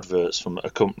drawing adverts from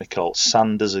a company called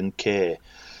Sanders and Kay.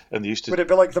 And they used to... Would it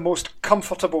be like the most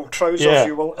comfortable trousers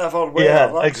you will ever wear?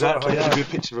 Yeah, exactly. There'd be a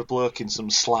picture of a bloke in some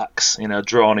slacks,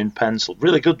 drawn in pencil.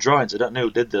 Really good drawings. I don't know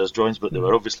who did those drawings, but they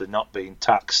were obviously not being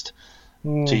taxed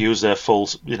to use their full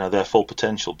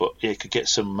potential. But you could get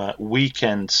some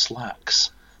weekend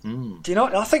slacks. Do you know?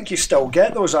 I think you still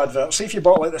get those adverts. See, if you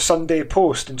bought like the Sunday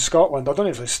Post in Scotland, I don't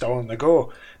know if it's still on the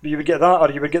go, but you would get that,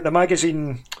 or you would get the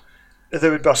magazine.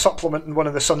 There would be a supplement in one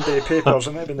of the Sunday papers,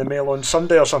 and maybe in the Mail on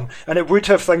Sunday or something, and it would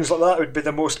have things like that. It would be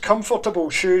the most comfortable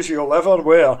shoes you'll ever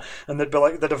wear, and they'd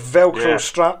have Velcro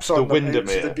straps on them.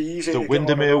 The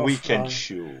Windermere weekend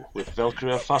shoe with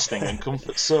Velcro fastening and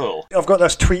comfort sole. I've got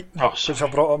this tweet which I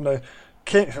brought up now.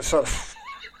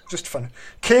 Just fun.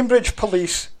 Cambridge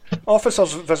Police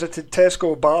officers visited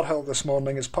Tesco Barhill this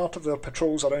morning as part of their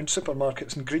patrols around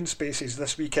supermarkets and green spaces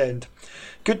this weekend.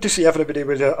 Good to see everybody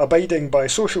was abiding by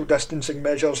social distancing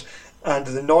measures and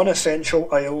the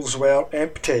non-essential aisles were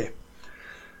empty.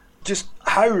 Just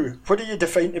how? What do you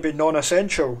define to be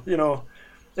non-essential?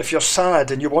 If you're sad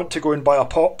and you want to go and buy a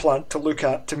pot plant to look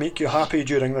at to make you happy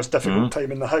during this difficult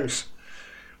time in the house.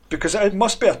 Because it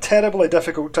must be a terribly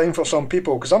difficult time for some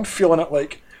people, because I'm feeling it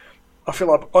like I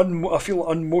feel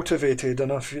unmotivated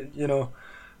and I feel,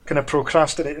 kind of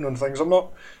procrastinating on things. I'm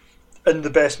not in the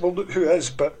best. Well, who is?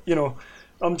 But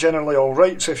I'm generally all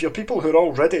right. So if you're people who are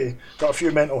already got a few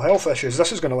mental health issues,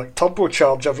 this is going to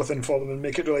turbocharge everything for them and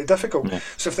make it really difficult. Yeah.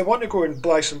 So if they want to go and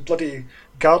buy some bloody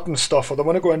garden stuff, or they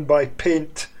want to go and buy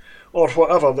paint or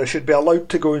whatever, they should be allowed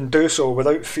to go and do so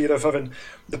without fear of having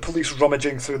the police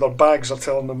rummaging through their bags or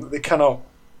telling them that they cannot.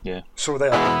 Yeah. So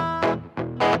there.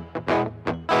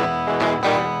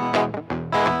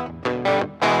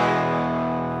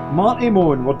 Marty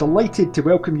Moan, we're delighted to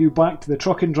welcome you back to the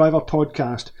Truck and Driver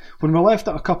podcast. When we left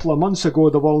it a couple of months ago,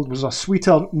 the world was a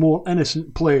sweeter, more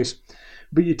innocent place.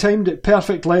 But you timed it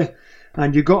perfectly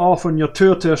and you got off on your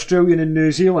tour to Australia and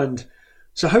New Zealand.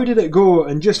 So how did it go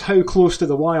and just how close to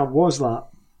the wire was that?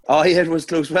 Oh yeah, it was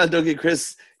close. Well, Dougie,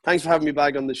 Chris, thanks for having me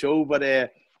back on the show. But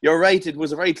you're right, it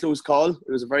was a very close call. It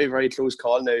was a very, very close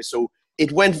call now. So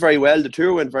it went very well. The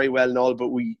tour went very well and all, but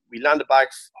we landed back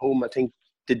home, I think,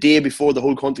 the day before the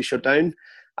whole country shut down,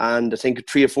 and I think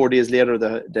 3 or 4 days later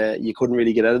you couldn't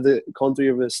really get out of the country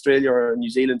of Australia or New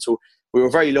Zealand, so we were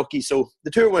very lucky. So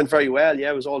the tour went very well.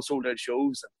 It was all sold out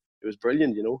shows. It was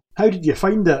brilliant. How did you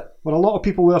find it? Were a lot of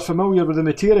people familiar with the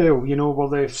material? Were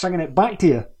they singing it back to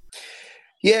you?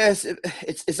 Yes,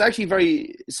 it's actually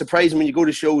very surprising when you go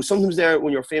to shows. Sometimes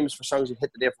when you're famous for songs, you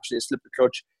hit the day for Slip the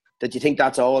Clutch, that you think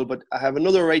that's all, but I have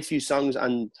another right few songs,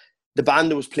 and the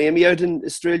band that was playing me out in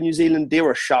Australia, New Zealand, they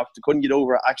were shocked. They couldn't get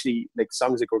over actually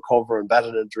songs like Recover and Better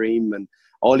Than a Dream and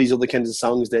all these other kinds of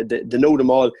songs. They know them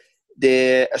all.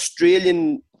 The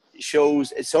Australian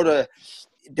shows, it's sort of,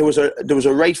 there was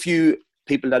a right few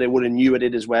people that I would have knew at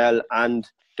it as well. And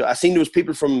I seen there was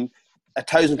people from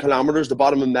 1,000 kilometres, the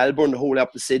bottom of Melbourne, the whole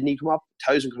up to Sydney come up.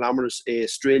 1,000 kilometres,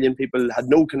 Australian people had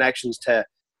no connections to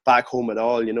back home at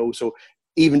all, So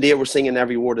even they were singing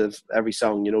every word of every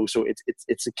song, So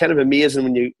it's kind of amazing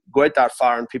when you go out that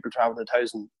far and people traveling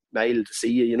 1,000 miles to see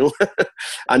you,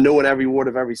 and knowing every word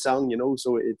of every song,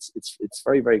 So it's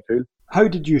very, very cool. How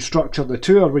did you structure the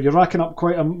tour? Were you racking up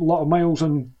quite a lot of miles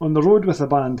on the road with the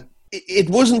band? It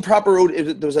wasn't proper road.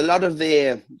 There was a lot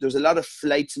of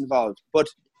flights involved, but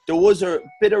there was a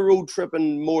bit of road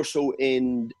tripping more so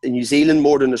in New Zealand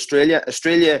more than Australia.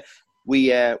 Australia,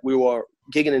 we were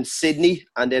gigging in Sydney,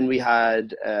 and then we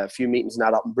had a few meetings and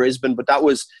that up in Brisbane. But that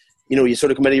was, you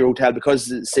sort of come out of your hotel,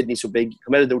 because Sydney's so big.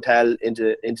 Come out of the hotel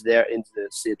into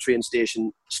the train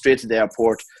station, straight to the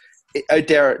airport. Out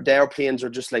there, the airplanes are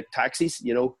just like taxis.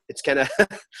 It's kind of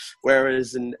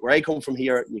whereas where I come from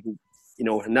here, you can,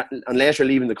 unless you're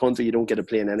leaving the country, you don't get a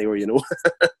plane anywhere.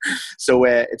 So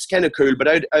it's kind of cool. But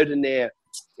out in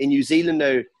New Zealand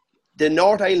now, the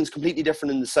North Island's completely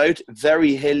different than the South.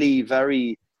 Very hilly,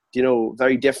 very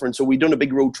different. So we done a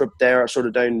big road trip there, sort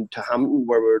of down to Hamilton,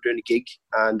 where we were doing a gig,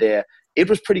 and it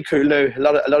was pretty cool. Now a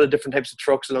lot of different types of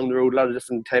trucks along the road, a lot of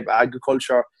different type of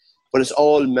agriculture, but it's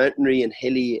all mountainy and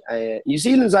hilly. New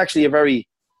Zealand's actually a very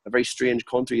strange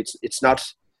country.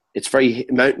 It's very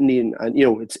mountainy and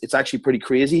it's actually pretty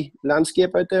crazy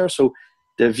landscape out there. So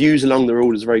the views along the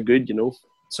road is very good.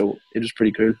 So it was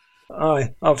pretty cool.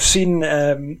 Aye, I've seen,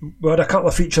 we had a couple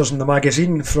of features in the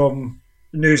magazine from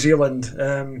New Zealand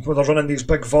where they're running these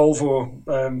big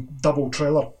Volvo double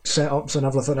trailer setups and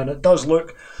everything, and it does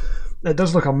look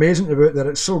amazing about there.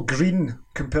 It's so green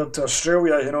compared to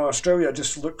Australia. Australia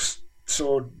just looks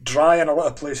so dry in a lot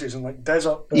of places and like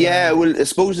desert. Yeah, well, I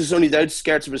suppose it's only the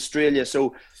outskirts of Australia.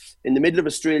 So in the middle of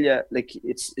Australia, like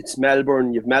it's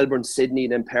Melbourne, you've Melbourne, Sydney,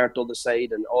 then Perth on the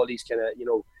side, and all these kind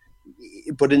of,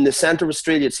 but in the centre of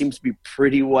Australia, it seems to be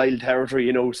pretty wild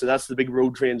territory, so that's the big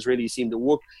road trains really seem to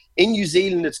work. In New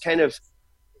Zealand,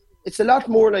 it's a lot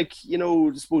more like,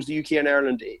 I suppose the UK and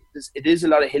Ireland, it is a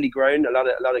lot of hilly ground, a lot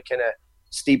of kind of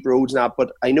steep roads and that,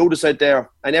 but I noticed out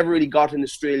there, I never really got in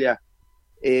Australia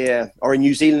or in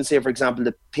New Zealand, say, for example,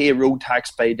 to pay road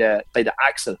tax by the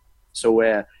axle. So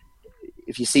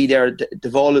if you see there,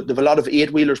 they've a lot of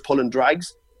 8-wheelers pulling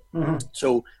drags. Mm-hmm.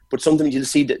 So, but sometimes you'll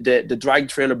see the drag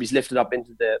trailer be lifted up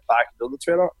into the back of the other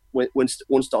trailer once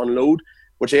to unload,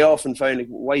 which I often found, like,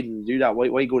 why do they do that?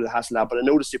 Why go to the hassle of that? But I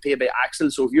noticed you pay by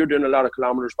axle. So if you're doing a lot of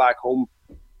kilometres back home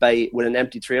with an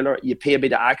empty trailer, you pay by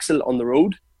the axle on the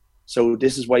road. So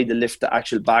this is why they lift the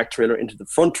actual back trailer into the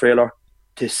front trailer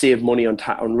to save money on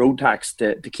road tax,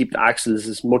 to keep the axles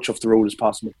as much off the road as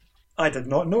possible. I did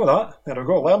not know that. There we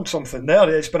go, learned something there.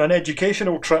 It's been an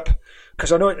educational trip,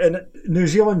 because I know New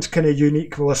Zealand's kind of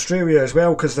unique with Australia as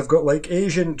well, because they've got like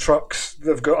Asian trucks,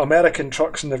 they've got American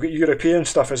trucks, and they've got European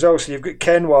stuff as well. So you've got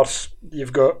Kenworths,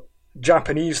 you've got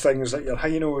Japanese things like your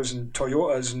Hinos and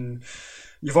Toyotas, and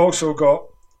you've also got,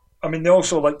 they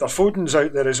also like their Fodens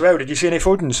out there as well. Did you see any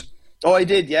Fodens? Oh, I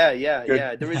did, yeah.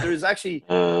 There is actually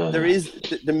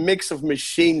the mix of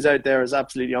machines out there is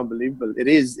absolutely unbelievable. It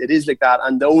is like that,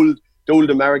 and the old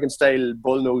American style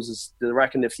bull noses, they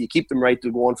reckon if you keep them right,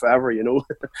 they'll go on forever,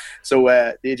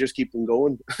 So they just keep them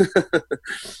going.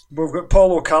 We've got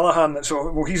Paul O'Callaghan.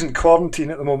 He's in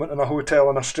quarantine at the moment in a hotel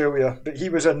in Australia, but he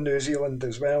was in New Zealand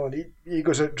as well, and he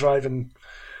goes out driving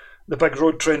the big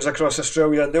road trains across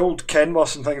Australia, and the old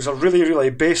Kenworths and things are really, really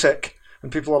basic.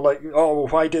 And people are like, oh,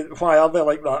 why are they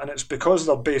like that? And it's because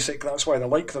they're basic, that's why they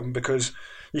like them, because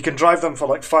you can drive them for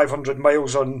like 500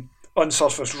 miles on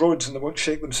unsurfaced roads and they won't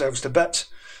shake themselves to bits.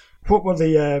 What were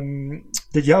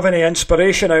did you have any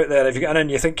inspiration out there? If you get in and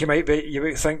you think you might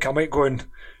think I might go and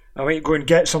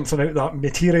get something out of that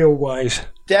material wise?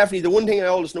 Definitely. The one thing I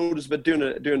always notice about doing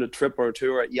a trip or a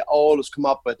tour, you always come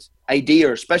up with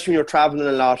ideas, especially when you're traveling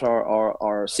a lot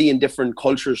or seeing different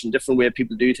cultures and different way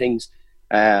people do things.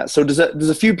 So there's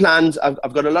a few plans.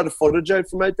 I've got a lot of footage out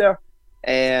from out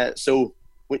there. So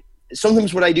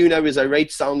sometimes what I do now is I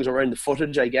write songs around the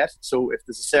footage I get. So if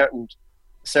there's a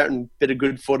certain bit of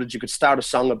good footage, you could start a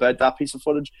song about that piece of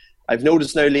footage. I've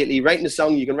noticed now lately, writing a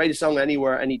song, you can write a song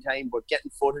anywhere, anytime, but getting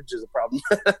footage is a problem.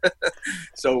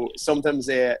 So sometimes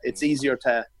it's easier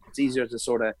to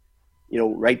sort of,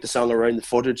 write the song around the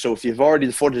footage. So if you've already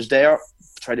the footage there,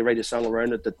 try to write a song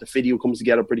around it, that the video comes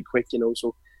together pretty quick,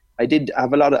 So I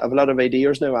have a lot of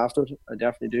ideas now after it. I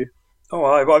definitely do. Oh,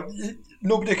 aye. Well,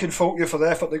 nobody can fault you for the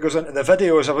effort that goes into the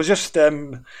videos. I was just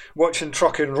watching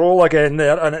Truck and Roll again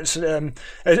there, and it's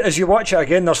as you watch it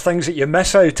again, there's things that you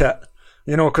miss out at,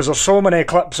 because there's so many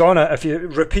clips on it. If you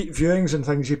repeat viewings and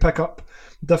things, you pick up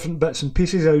different bits and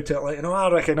pieces out at, like, I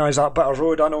recognise that bit of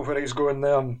road, I know where he's going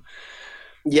there, and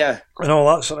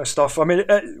all that sort of stuff.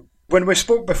 When we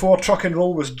spoke before, Truck and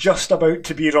Roll was just about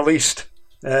to be released.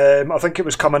 I think it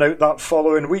was coming out that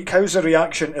following week. How's the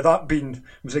reaction to that been?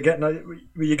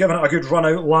 Were you giving it a good run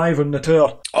out live on the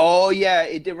tour? Oh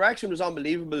yeah, the reaction was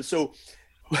unbelievable. So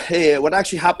what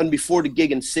actually happened before the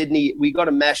gig in Sydney, we got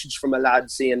a message from a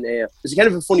lad saying, it's kind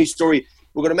of a funny story.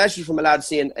 We got a message from a lad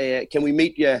saying, can we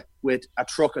meet you with a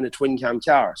truck and a twin cam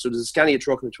car? So there's a Scania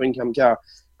truck and a twin cam car.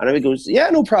 And he goes, yeah,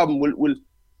 no problem.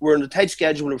 We're on a tight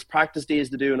schedule. There's practice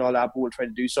days to do and all that, but we'll try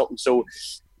to do something. So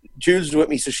Jules was with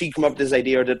me, so she came up with this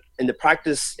idea that in the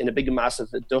practice, in a big and massive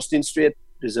at Dustin Street,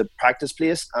 there's a practice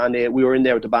place, and we were in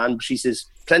there with the band. But she says,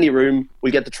 plenty of room,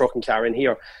 we'll get the truck and car in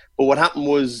here. But what happened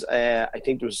was, I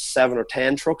think there was 7 or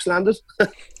 10 trucks landed.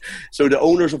 So the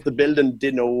owners of the building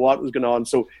didn't know what was going on.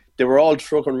 So they were all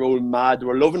Truck and Roll mad. They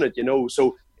were loving it,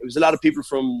 So it was a lot of people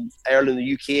from Ireland,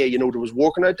 the UK, that was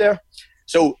working out there.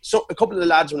 So a couple of the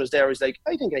lads when I was there, I was like,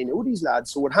 I think I know these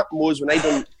lads. So what happened was when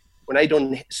I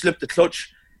done slipped the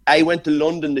clutch, I went to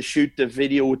London to shoot the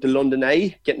video with the London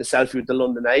Eye, getting a selfie with the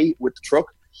London Eye with the truck,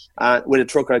 with a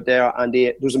truck out there. And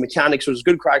there was a mechanic, so it was a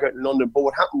good crack out in London. But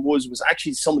what happened was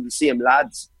actually some of the same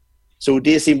lads. So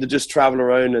they seemed to just travel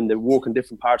around and they work in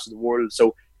different parts of the world. So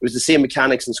it was the same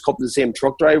mechanics and a couple of the same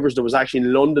truck drivers. There was actually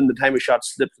in London the time we shot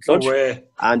Slip the Clutch. No way.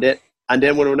 And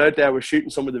then when we went out there, we're shooting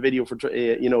some of the video for, for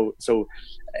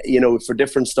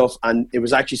different stuff. And it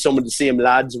was actually some of the same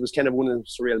lads. It was kind of one of the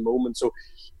surreal moments. So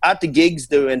at the gigs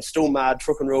doing Stone Mad,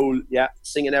 Truck and Roll,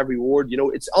 singing every word,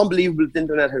 it's unbelievable the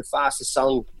internet, how fast a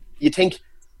song, you think,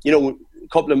 a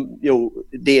couple of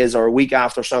days or a week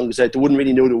after a song goes out, they wouldn't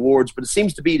really know the words, but it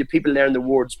seems to be the people learn the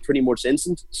words pretty much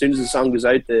instant. As soon as the song goes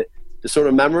out, they sort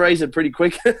of memorize it pretty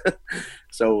quick.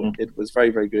 So it was very,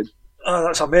 very good. Oh,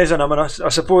 that's amazing. I mean, I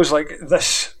suppose like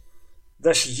this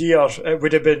year it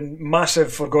would have been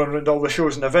massive for going around all the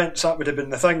shows and events. That would have been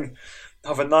the thing,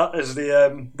 having that as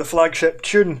the flagship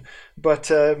tune. But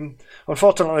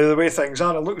unfortunately, the way things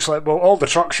are, it looks like all the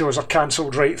truck shows are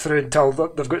cancelled right through until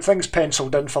they've got things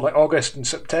penciled in for like August and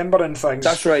September and things.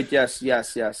 That's right. Yes.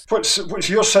 What's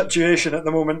your situation at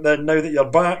the moment then? Now that you're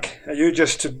back, are you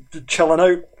just chilling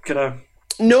out, kind of?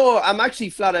 No, I'm actually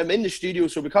flat. I'm in the studio,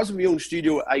 so because of my own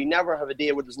studio, I never have a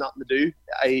day where there's nothing to do.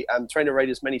 I'm trying to write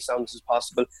as many songs as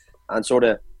possible and sort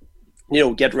of,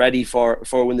 get ready for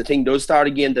when the thing does start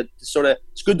again. That sort of,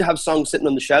 it's good to have songs sitting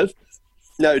on the shelf.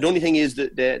 Now, the only thing is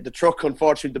that the truck,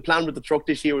 unfortunately, the plan with the truck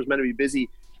this year was meant to be busy.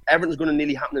 Everything's going to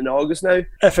nearly happen in August now.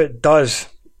 If it does,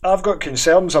 I've got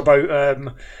concerns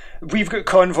about. We've got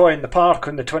Convoy in the Park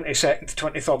on the 22nd to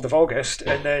 23rd of August,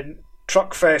 and then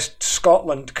Truckfest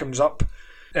Scotland comes up.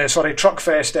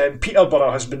 Truckfest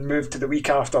Peterborough has been moved to the week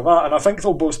after that, and I think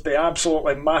they'll both be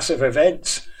absolutely massive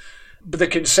events. But the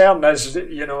concern is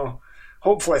that,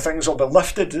 hopefully things will be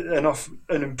lifted enough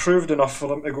and improved enough for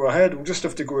them to go ahead. We'll just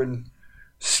have to go and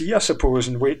see, I suppose,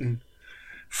 and wait and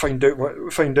find out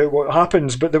what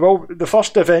happens. But the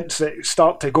first events that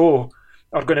start to go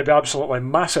are going to be absolutely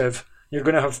massive. You're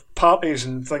going to have parties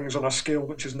and things on a scale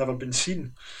which has never been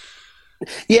seen.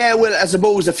 Yeah, well, I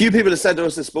suppose a few people have said to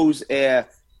us, I suppose,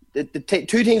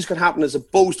 two things could happen as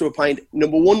opposed to a point.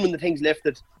 Number one, when the thing's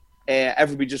lifted,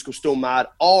 everybody just goes stone mad,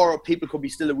 or people could be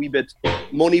still a wee bit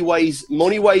money-wise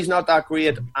not that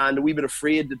great, and a wee bit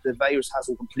afraid that the virus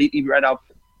hasn't completely read up,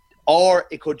 or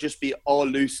it could just be all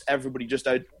loose, everybody just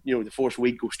out, the first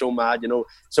week go stone mad,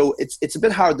 So it's a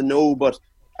bit hard to know, but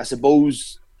I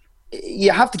suppose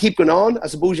you have to keep going on. I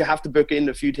suppose you have to book in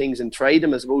a few things and try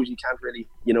them. I suppose you can't really,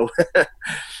 you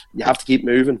have to keep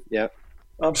moving. Yeah.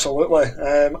 Absolutely.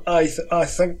 I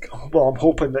think, I'm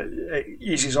hoping that it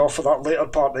eases off for that later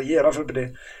part of the year.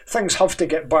 Things have to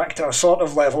get back to a sort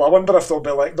of level. I wonder if there'll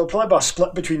probably be a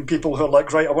split between people who are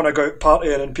like, right, I want to go out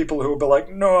partying, and people who will be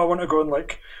like, no, I want to go and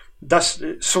like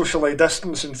socially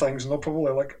distance and things. And they'll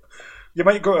probably like, you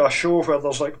might go to a show where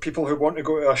there's like people who want to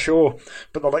go to a show,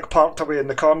 but they're like parked away in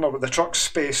the corner with the trucks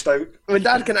spaced out. I mean,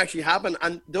 that can actually happen.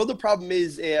 And the other problem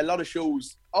is a lot of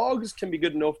shows, August can be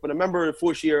good enough, but I remember the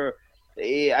first year,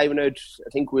 I went out, I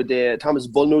think with Thomas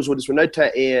Bull knows with us, went out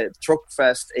to a truck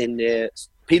fest in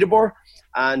Peterborough,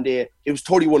 and it was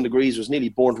 31 degrees. It was nearly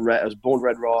born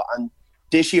red raw. And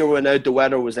this year we went out, the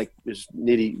weather was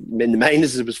nearly in the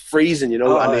minuses. It was freezing,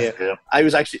 I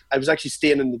was actually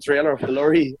staying in the trailer of the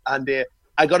lorry, and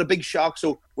I got a big shock.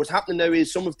 So what's happening now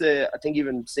is some of the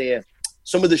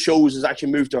shows is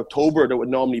actually moved to October that would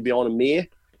normally be on in May,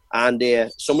 and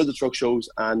some of the truck shows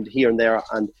and here and there,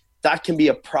 and that can be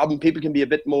a problem. People can be a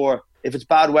bit more, if it's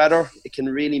bad weather, it can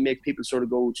really make people sort of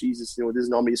go, Jesus, this is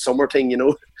normally a summer thing,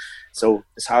 So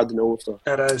it's hard to know if the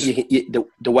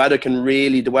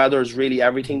weather is really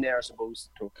everything there, I suppose.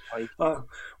 Well,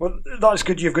 that's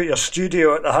good. You've got your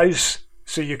studio at the house,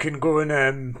 so you can go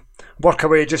and work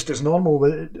away just as normal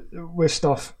with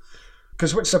stuff.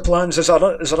 Because what's the plans? Is there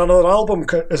another album?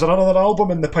 Is there another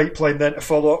album in the pipeline then to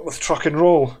follow up with Truck and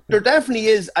Roll? There definitely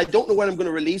is. I don't know when I'm going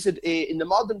to release it. In the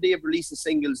modern day of releasing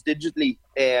singles digitally,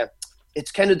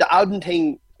 it's kind of the album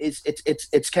thing.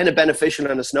 It's kind of beneficial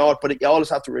and it's not, but you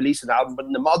always have to release an album. But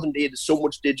in the modern day, there's so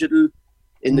much digital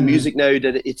in the music now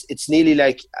that it's nearly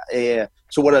like.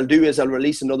 So what I'll do is I'll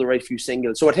release another few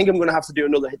singles. So I think I'm going to have to do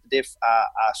another Hit the Diff,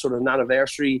 sort of an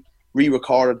anniversary,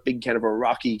 re-recorded, big kind of a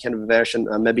rocky kind of a version,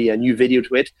 and maybe a new video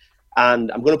to it.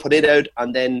 And I'm going to put it out,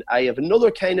 and then I have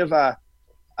another kind of a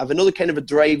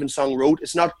driving song wrote.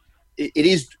 It's about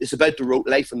the road,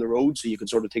 life on the road, so you can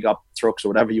sort of take up trucks or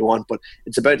whatever you want, but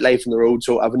it's about life on the road.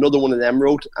 So I have another one of them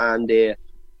wrote, and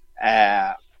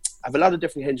I have a lot of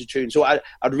different kinds of tunes. So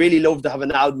I'd really love to have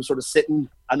an album sort of sitting,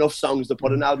 enough songs to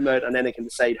put an album out, and then I can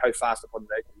decide how fast to put it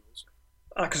out.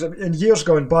 Because in years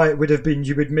gone by, it would have been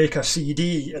you would make a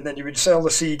CD and then you would sell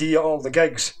the CD at all the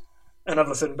gigs and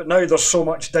everything. But now there's so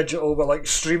much digital with like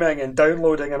streaming and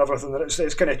downloading and everything that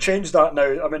it's kind of changed that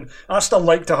now. I mean, I still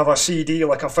like to have a CD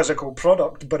like a physical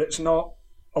product, but it's not.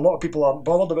 A lot of people aren't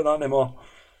bothered about that anymore.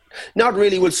 Not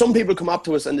really. Well, some people come up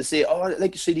to us and they say, "Oh, I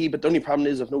like a CD," but the only problem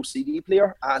is I've no CD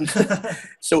player. And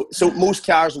so most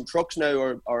cars and trucks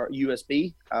now are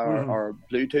USB or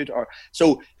Bluetooth.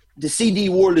 So the CD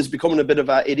world is becoming a bit of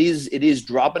it is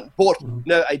dropping. But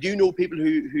now I do know people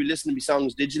who listen to my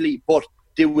songs digitally, but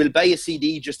they will buy a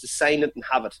CD just to sign it and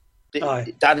have it.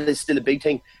 That is still a big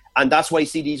thing. And that's why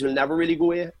CDs will never really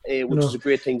go away, which is a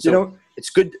great thing. So it's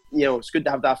good, it's good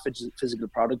to have that physical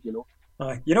product, You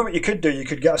know what you could do? You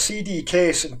could get a CD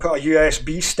case and put a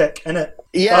USB stick in it.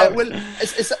 Yeah, well,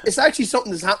 it's actually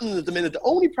something that's happening at the minute. The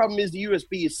only problem is the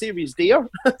USB is serious dear.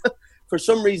 For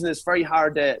some reason, it's very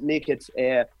hard to make it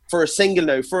for a single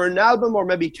now. For an album or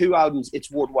maybe 2 albums,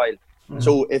 it's worthwhile.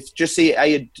 So if just say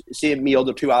me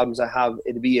other 2 albums I have,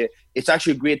 it's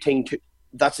actually a great thing to.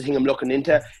 That's the thing I'm looking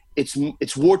into. It's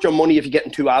worth your money if you're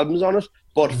getting 2 albums on it,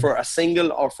 but for a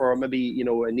single or for maybe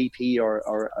an EP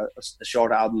or a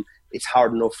short album, it's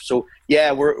hard enough. So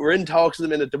yeah, we're in talks at the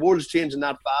minute. The world's changing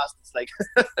that fast. It's like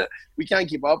we can't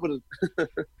keep up with it.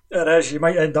 It is. You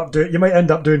might end up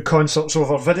doing concerts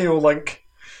over video link.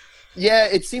 Yeah,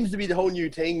 it seems to be the whole new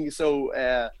thing. So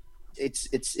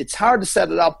it's hard to set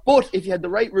it up, but if you had the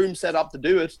right room set up to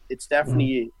do it, it's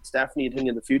definitely a thing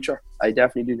in the future. I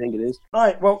definitely do think it is. All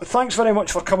right, well, thanks very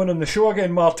much for coming on the show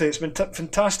again, Marty. It's been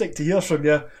fantastic to hear from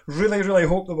you. Really, really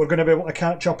hope that we're going to be able to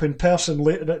catch up in person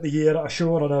later at the year at a show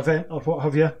or an event or what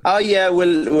have you. Oh yeah,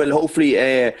 well, hopefully,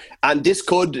 and this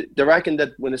could. They reckon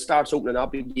that when it starts opening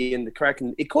up again,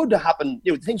 it could happen.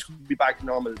 Things could be back to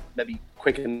normal, maybe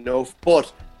quick enough,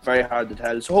 but very hard to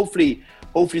tell. So hopefully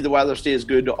the weather stays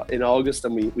good in August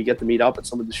and we get to meet up at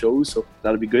some of the shows, so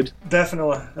that'll be good.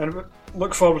 Definitely, and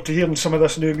look forward to hearing some of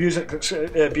this new music that's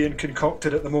being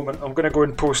concocted at the moment. I'm going to go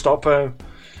and post up.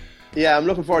 Yeah, I'm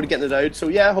looking forward to getting it out. So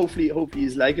yeah, hopefully you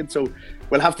like it. So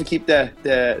we'll have to keep the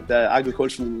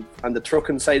agriculture and the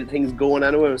trucking side of things going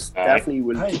anyway. Definitely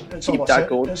will keep that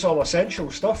going. It's all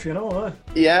essential stuff,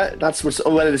 Yeah, that's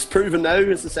it's proven now.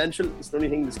 It's essential. It's the only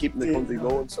thing that's keeping the country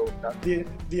going. So the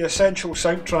essential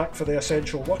soundtrack for the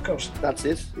essential workers. That's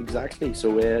it, exactly.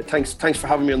 So thanks for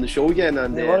having me on the show again.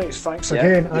 And no worries. Thanks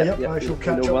again. I shall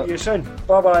catch up with you soon.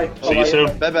 Bye. See you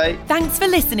soon. Bye. Thanks for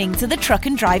listening to the Truck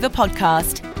and Driver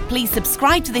podcast. Please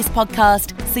subscribe to this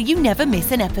podcast so you never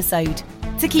miss an episode.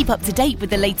 To keep up to date with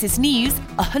the latest news,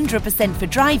 100% for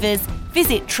drivers,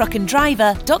 visit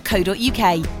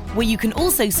truckanddriver.co.uk, where you can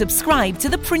also subscribe to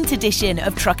the print edition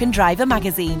of Truck and Driver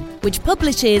magazine, which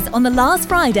publishes on the last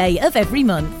Friday of every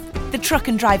month. The Truck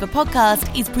and Driver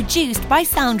podcast is produced by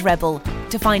Sound Rebel.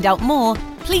 To find out more,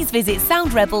 please visit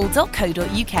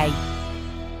soundrebel.co.uk.